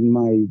taken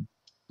my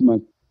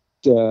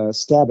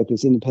stab at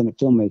this independent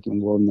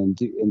filmmaking world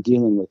and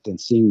dealing with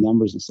and seeing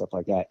numbers and stuff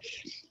like that,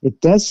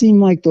 it does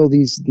seem like, though,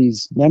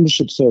 these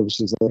membership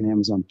services like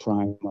Amazon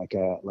Prime, like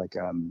a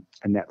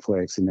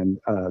Netflix, and then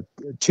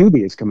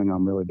Tubi is coming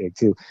on really big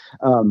too.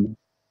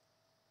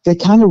 They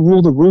kind of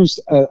rule the roost,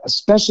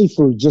 especially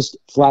for just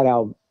flat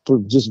out for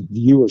just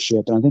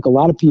viewership. And I think a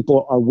lot of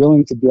people are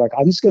willing to be like,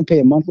 I'm just going to pay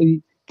a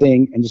monthly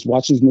thing and just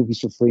watch these movies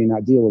for free and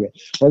not deal with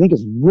it. What I think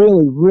is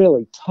really,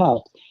 really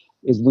tough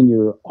is when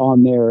you're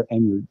on there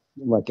and you're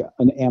like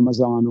an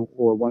Amazon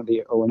or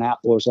or an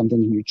Apple or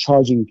something, and you're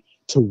charging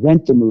to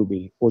rent the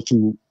movie or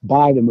to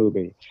buy the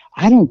movie.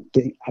 I don't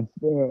think, at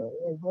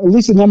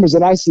least the numbers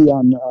that I see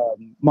on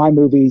my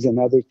movies and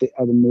other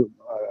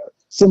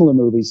similar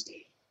movies,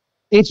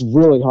 it's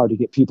really hard to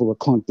get people to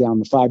clunk down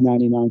the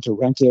 $5.99 to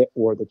rent it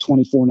or the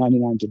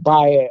 $24.99 to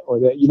buy it, or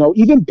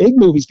even big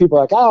movies. People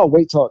are like, oh,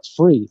 wait till it's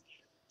free.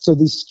 So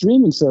these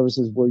streaming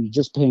services where you're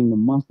just paying the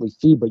monthly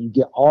fee, but you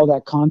get all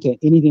that content,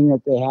 anything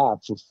that they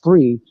have for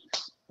free.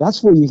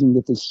 That's where you can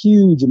get this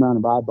huge amount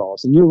of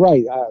eyeballs. And you're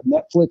right,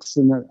 Netflix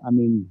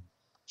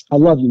I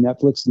love you,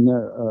 Netflix, and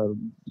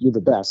you're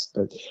the best.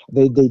 But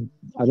they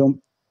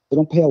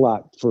don't pay a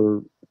lot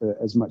for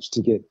as much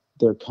to get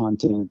their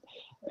content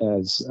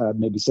as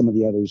maybe some of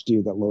the others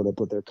do that load up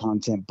with their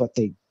content. But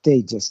they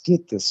just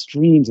get the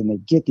streams and they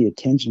get the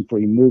attention for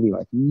your movie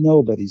like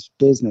nobody's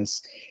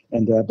business.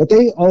 And but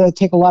they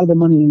take a lot of the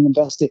money and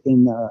invest it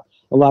in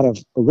a lot of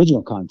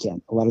original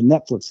content, a lot of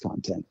Netflix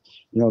content.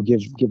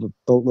 Give a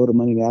boatload of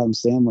money to Adam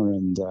Sandler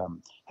and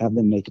have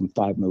them make him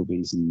 5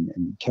 movies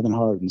and Kevin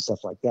Hart and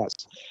stuff like that.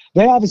 So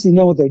they obviously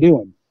know what they're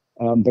doing.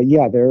 But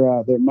yeah,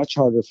 they're much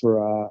harder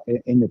for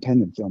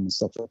independent film and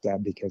stuff like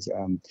that because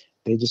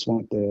they just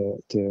want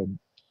to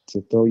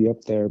throw you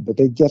up there. But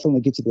they definitely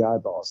get you the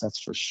eyeballs,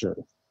 that's for sure.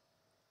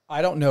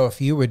 I don't know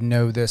if you would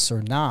know this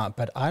or not,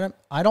 but I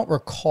don't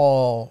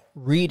recall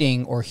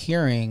reading or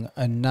hearing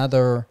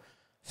another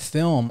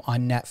film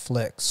on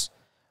Netflix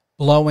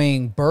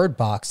blowing Bird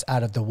Box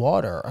out of the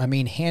water. I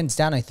mean, hands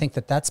down, I think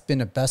that's been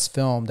the best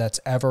film that's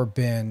ever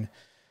been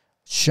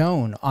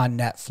shown on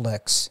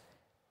Netflix.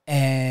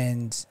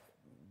 And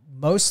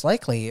most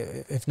likely,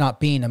 if not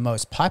being the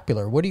most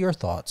popular. What are your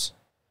thoughts?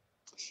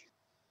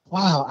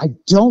 Wow, I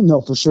don't know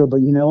for sure,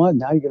 but you know what?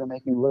 Now you're going to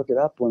make me look it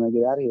up when I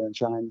get out of here and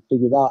try and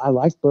figure it out. I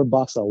like Bird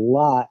Box a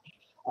lot.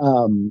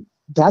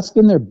 That's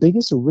been their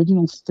biggest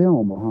original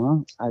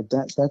film, huh?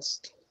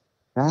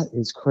 That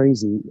is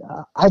crazy.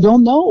 I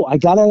don't know. I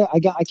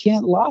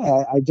can't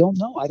lie. I don't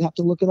know. I'd have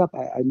to look it up.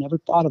 I never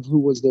thought of who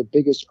was their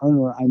biggest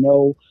earner. I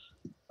know,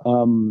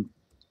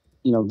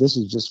 this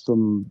is just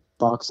from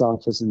box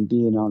office and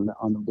being on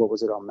what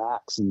was it on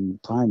Max and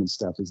Prime and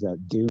stuff, is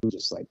that Dune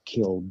just like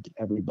killed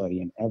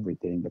everybody and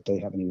everything, but they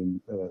haven't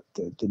even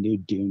the new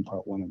Dune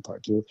Part 1 and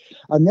Part 2.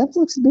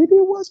 Netflix, maybe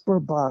it was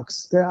Bird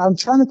Box. I'm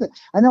trying to think.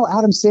 I know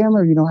Adam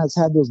Sandler, has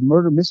had those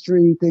murder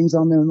mystery things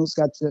on there, and those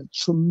got a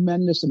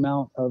tremendous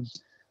amount of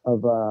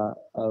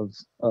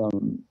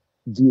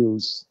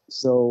views.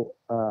 So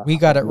we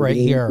got it right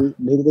here.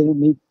 Maybe they didn't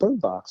meet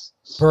Bird Box.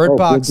 Bird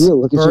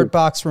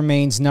Box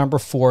remains number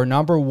 4.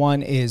 Number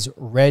 1 is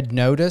Red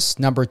Notice.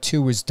 Number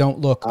 2 is Don't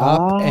Look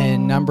Up,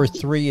 and number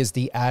 3 is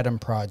The Adam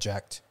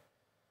Project.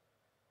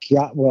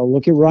 Yeah, well,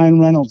 look at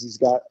Ryan Reynolds. He's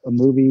got a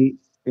movie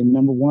in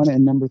number 1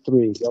 and number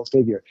 3. Go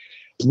figure.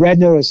 Red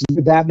Notice.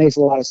 That makes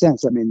a lot of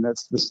sense. I mean,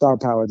 that's the star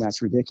power.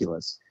 That's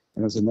ridiculous.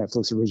 And it was a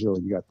Netflix original.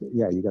 You got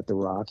The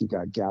Rock, you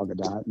got Gal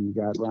Gadot, and you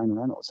got Ryan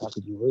Reynolds. How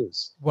could you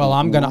lose? Well,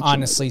 I'm going to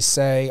honestly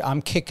say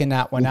I'm kicking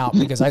that one out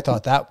because I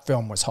thought that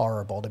film was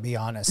horrible, to be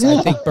honest. I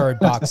think Bird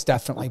Box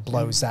definitely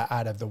blows that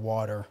out of the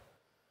water.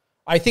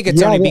 I think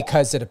it's only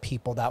because of the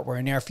people that were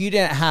in there. If you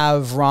didn't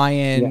have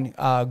Ryan,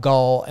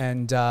 Gull,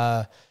 and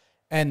The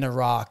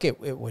Rock,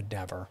 it would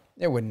never.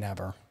 It would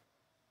never.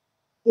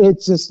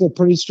 It's just a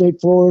pretty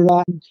straightforward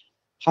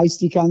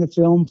heisty kind of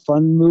film,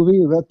 fun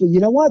movie. But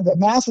you know what? The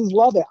masses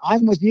love it.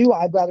 I'm with you.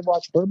 I'd rather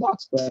watch Bird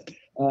Box, but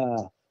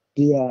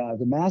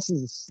the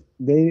masses,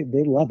 they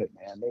love it,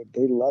 man.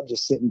 They love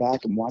just sitting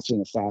back and watching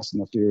the Fast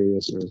and the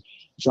Furious or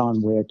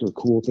John Wick or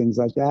cool things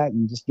like that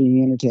and just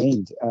being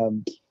entertained.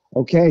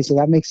 Okay, so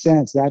that makes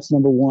sense. That's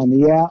number 1.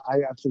 Yeah,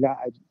 I forgot.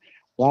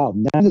 Wow,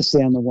 none of the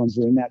Sandler ones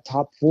were in that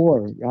top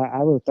 4.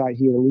 I would have thought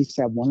he'd at least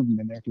have one of them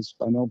in there because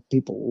I know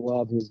people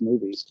love his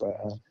movies. But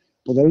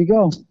well, there you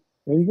go.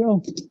 There you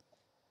go.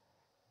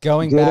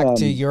 Going back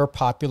to your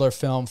popular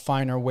film,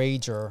 Finer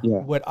Wager,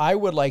 what I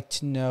would like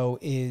to know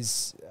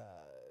is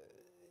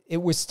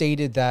it was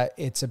stated that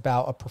it's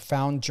about a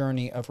profound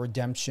journey of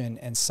redemption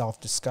and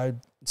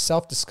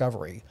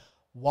self-discovery.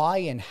 Why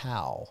and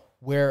how?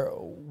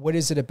 What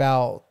is it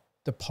about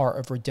the part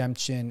of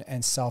redemption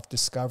and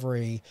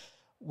self-discovery?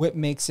 What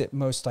makes it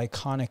most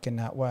iconic in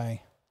that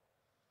way?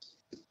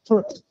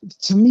 To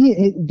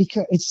me,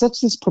 because it's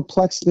such this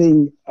perplexed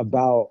thing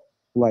about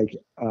like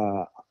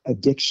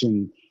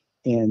addiction.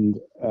 And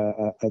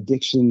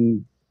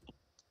addiction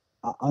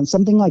on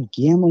something like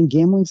gambling.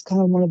 Gambling's kind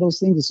of one of those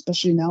things,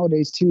 especially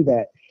nowadays too,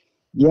 that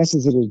yes,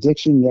 is it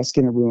addiction? Yes,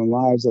 can it ruin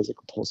lives as a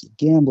compulsive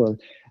gambler?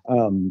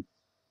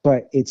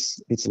 But it's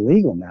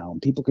legal now,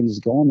 and people can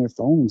just go on their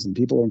phones, and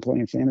people are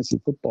playing fantasy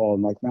football,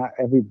 and like not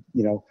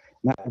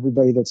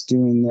everybody that's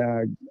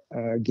doing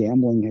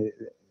gambling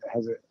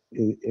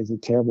is a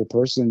terrible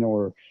person,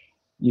 or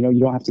you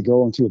don't have to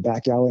go into a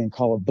back alley and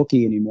call a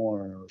bookie anymore,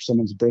 or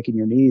someone's breaking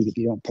your knees if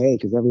you don't pay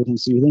because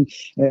everything's soothing.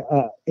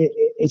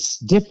 It's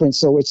different.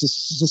 So it's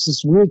just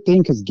this weird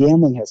thing because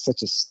gambling has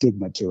such a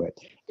stigma to it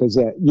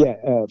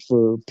Because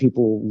for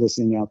people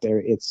listening out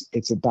there,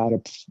 it's about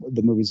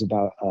the movie's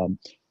about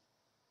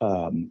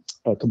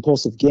a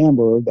compulsive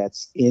gambler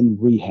that's in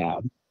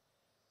rehab,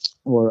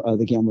 or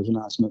the Gamblers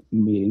Anonymous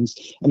meetings,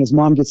 and his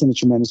mom gets in a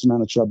tremendous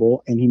amount of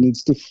trouble, and he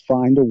needs to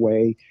find a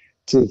way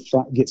to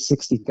get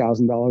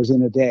 $60,000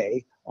 in a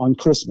day on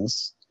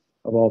Christmas,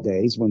 of all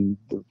days, when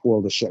the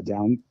world is shut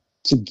down,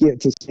 to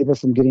save her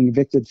from getting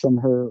evicted from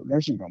her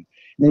nursing home.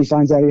 And then he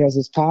finds out he has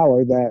this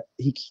power that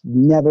he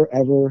never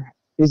ever.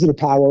 Is it a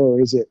power,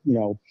 or is it,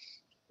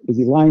 is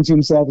he lying to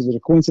himself? Is it a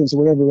coincidence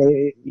or whatever?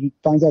 He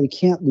finds out he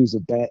can't lose a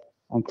bet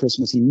on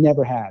Christmas. He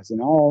never has. In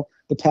all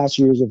the past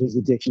years of his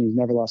addiction, he's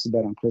never lost a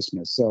bet on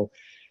Christmas. So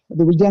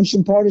the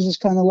redemption part is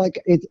just kind of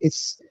like,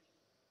 it's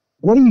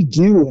what do you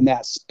do in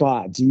that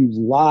spot? Do you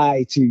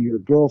lie to your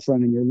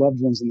girlfriend and your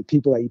loved ones and the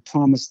people that you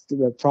promised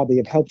that probably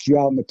have helped you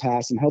out in the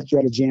past and helped you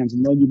out of jams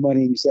and loaned you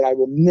money, and you said, I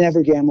will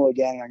never gamble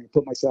again, and I'm going to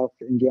put myself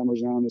in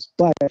Gamblers Anonymous?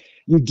 But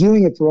you're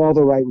doing it for all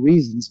the right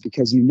reasons,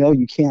 because you know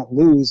you can't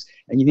lose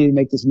and you need to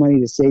make this money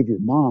to save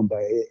your mom.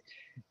 But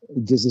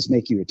does this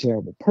make you a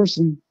terrible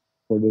person?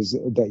 Or does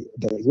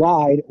they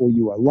lied, or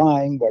you are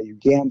lying while you're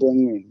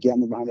gambling and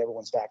gambling behind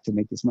everyone's back to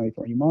make this money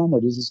for your mom?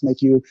 Or does this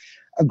make you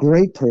a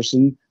great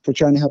person for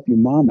trying to help your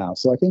mom out?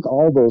 So I think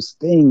all those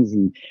things,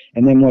 and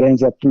then what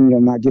ends up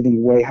not giving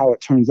away how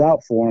it turns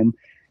out for him,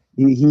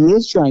 he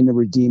is trying to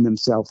redeem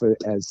himself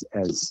as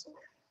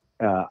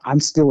I'm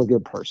still a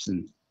good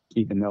person,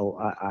 even though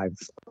I've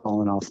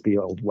fallen off the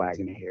old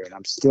wagon here, and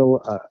I'm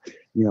still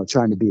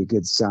trying to be a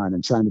good son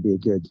and trying to be a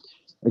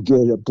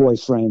good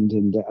boyfriend,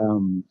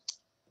 and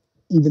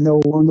even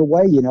though along the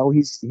way,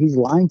 he's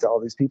lying to all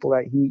these people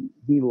that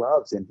he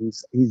loves, and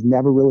he's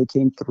never really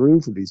came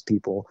through for these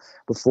people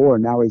before.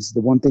 Now he's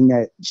the one thing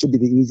that should be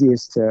the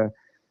easiest to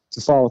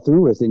follow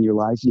through with in your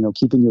life,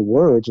 keeping your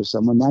word to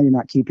someone. Now you're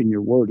not keeping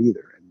your word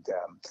either, and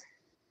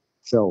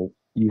so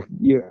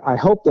I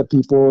hope that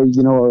people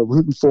are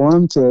rooting for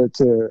him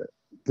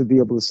to be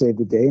able to save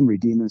the day and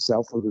redeem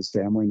himself with his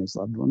family and his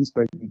loved ones.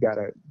 But you got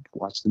to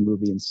watch the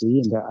movie and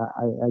see, and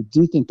I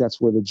do think that's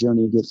where the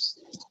journey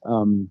gets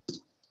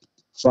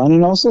fun.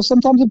 And also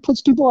sometimes it puts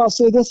people, I'll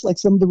say this, like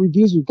some of the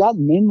reviews we've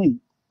gotten, mainly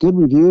good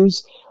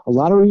reviews, a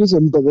lot of reviews,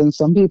 but then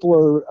some people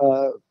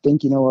are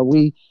think, are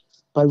we,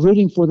 by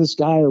rooting for this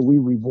guy, are we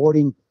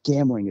rewarding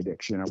gambling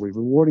addiction? Are we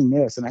rewarding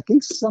this? And I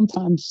think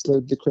sometimes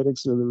the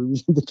critics or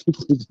the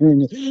people who are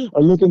doing it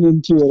are looking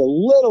into it a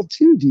little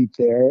too deep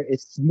there.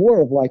 It's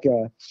more of like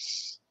a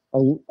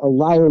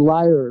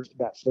liar,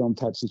 that film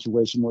type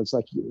situation, where it's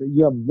like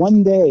you have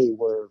one day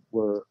where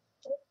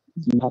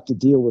you have to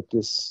deal with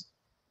this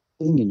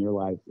thing in your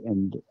life,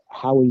 and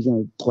how are you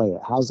going to play it?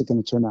 How's it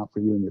going to turn out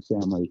for you and your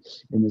family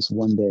in this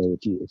one day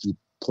if you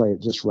play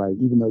it just right,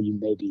 even though you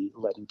may be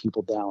letting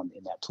people down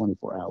in that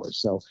 24 hours?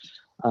 So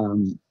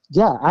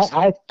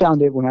I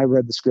found it, when I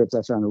read the script,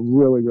 I found it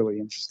really, really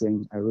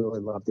interesting. I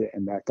really loved it,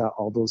 and that got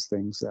all those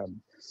things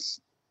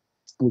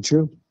were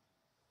true.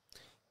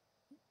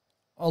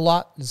 A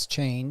lot has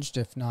changed,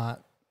 if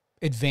not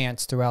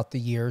advanced, throughout the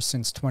years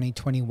since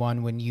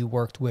 2021, when you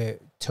worked with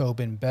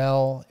Tobin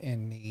Bell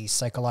in the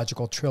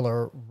psychological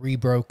thriller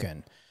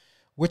Rebroken.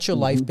 What's your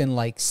life been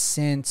like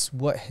since?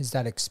 What has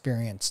that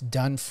experience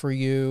done for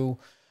you?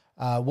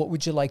 What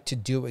would you like to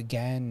do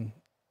again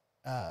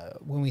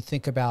when we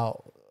think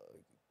about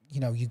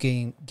you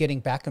getting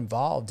back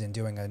involved in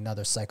doing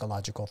another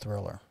psychological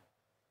thriller?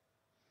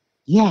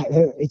 Yeah,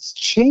 it's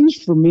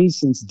changed for me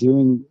since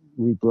doing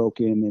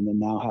Rebroken, and then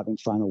now having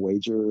Final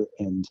Wager,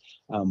 and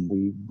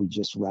we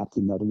just wrapped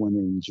another one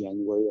in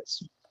January.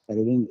 It's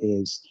editing.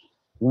 Is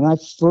when I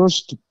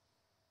first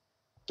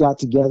got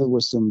together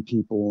with some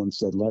people and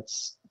said,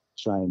 let's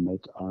try and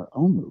make our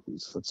own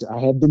movies. I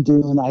had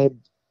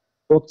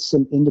booked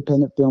some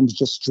independent films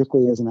just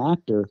strictly as an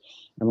actor,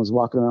 and was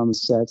walking around the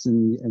sets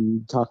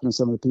and talking to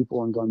some of the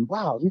people and going,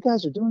 wow, you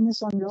guys are doing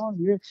this on your own?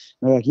 And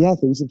they're like, yeah,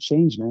 things have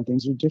changed, man.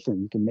 Things are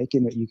different. You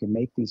can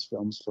make these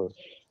films for,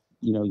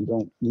 you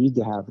don't need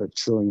to have $1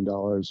 trillion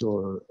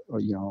or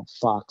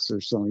Fox or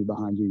Sony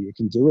behind you. You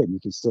can do it, and you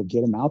can still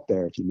get them out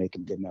there if you make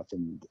them good enough.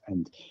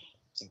 And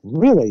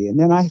really, and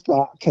then I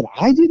thought, can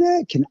I do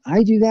that? Can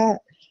I do that?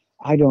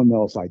 I don't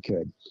know if I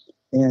could.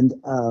 And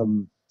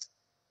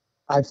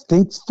I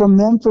think from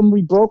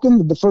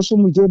Rebroken, the first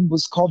one we did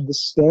was called The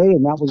Stay,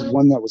 and that was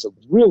one that was a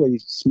really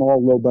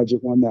small, low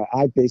budget one that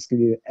I basically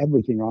did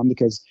everything on,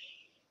 because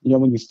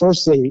when you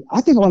first say,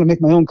 I think I want to make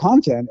my own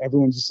content,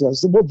 everyone just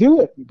says, well, do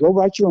it. Go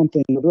write your own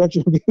thing. Go write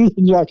your own thing.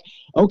 And you're like,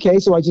 okay.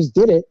 So I just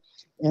did it,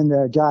 and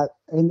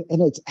and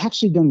it's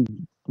actually done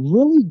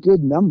really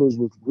good numbers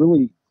with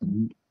really,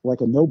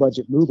 like a no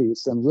budget movie.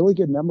 It's done really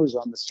good numbers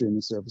on the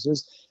streaming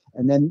services.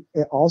 And then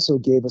it also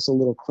gave us a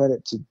little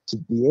credit to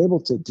be able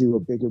to do a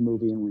bigger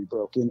movie in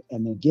Rebroken,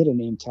 and then get a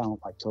name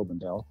talent like Tobin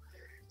Bell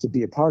to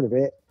be a part of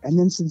it. And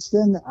then since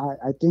then,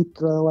 I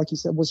think, like you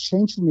said, what's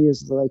changed for me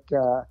is like,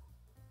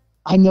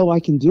 I know I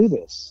can do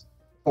this.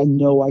 I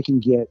know I can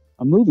get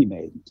a movie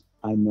made.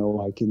 I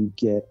know I can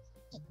get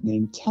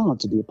named talent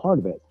to be a part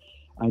of it.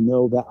 I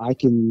know that I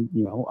can,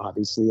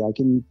 obviously I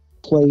can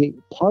play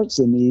parts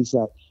in these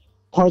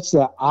parts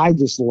that I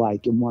just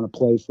like and want to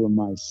play for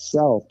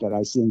myself, that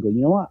I see and go,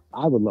 you know what,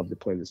 I would love to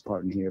play this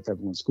part in here if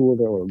everyone's cool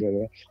there,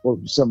 or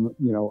some,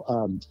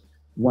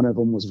 one of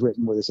them was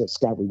written where they said,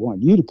 Scott, we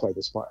want you to play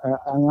this part.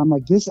 And I'm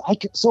like,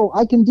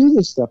 I can do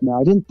this stuff now.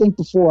 I didn't think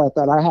before. I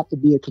thought I have to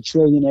be a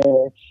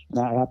quadrillionaire and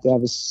I have to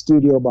have a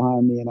studio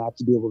behind me and I have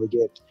to be able to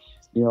get,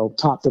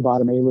 top to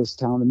bottom A-list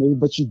talent maybe,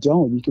 but you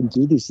don't. You can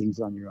do these things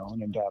on your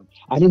own. And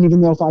I didn't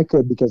even know if I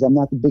could, because I'm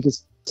not the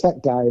biggest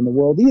tech guy in the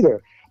world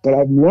either, but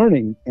I'm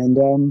learning.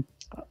 And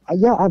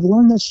I've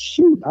learned that,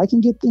 shoot, I can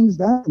get things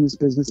done in this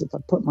business if I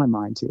put my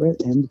mind to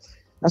it. And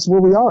that's where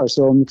we are.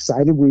 So I'm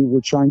excited.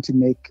 We're trying to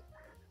make,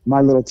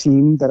 my little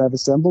team that I've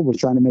assembled, we're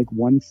trying to make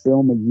one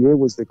film a year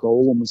was the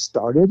goal when we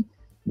started.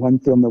 One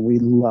film that we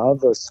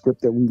love, a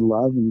script that we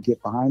love and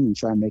get behind and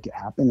try and make it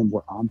happen. And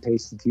we're on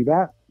pace to do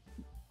that.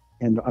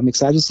 And I'm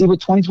excited to see what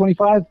comes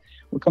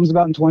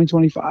about in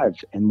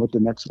 2025 and what the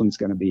next one's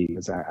going to be,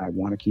 because I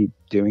want to keep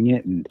doing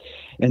it.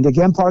 And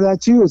again, part of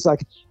that too is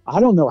like, I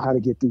don't know how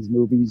to get these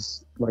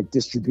movies like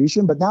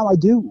distribution, but now I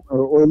do,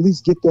 or at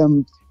least get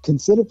them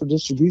considered for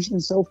distribution.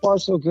 And so far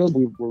so good.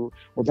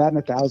 We're batting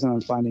 1,000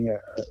 on finding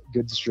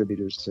good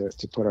distributors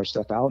to put our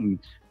stuff out. And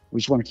we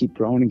just want to keep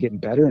growing and getting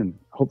better. And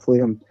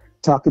hopefully I'm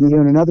talking to you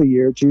in another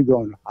year or two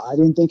going, I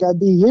didn't think I'd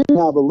be here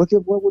now, but look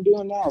at what we're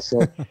doing now. So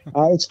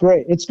it's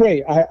great. It's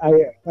great.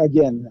 To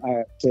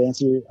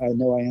answer, I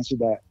know I answered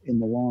that in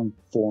the long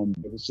form,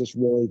 but it's just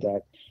really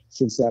that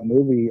since that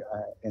movie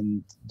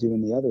and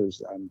doing the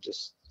others, I'm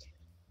just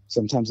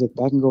sometimes look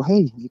back and go,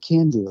 hey, you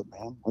can do it,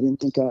 man. I didn't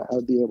think I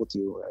would be able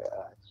to.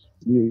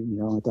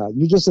 I thought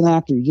you're just an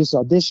actor. You just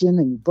audition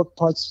and you book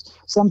parts.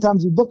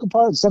 Sometimes you book a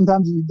part,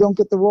 sometimes you don't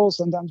get the role,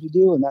 sometimes you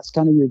do, and that's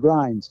kind of your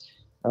grind.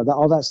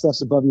 All that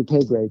stuff's above your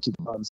pay grade to go out and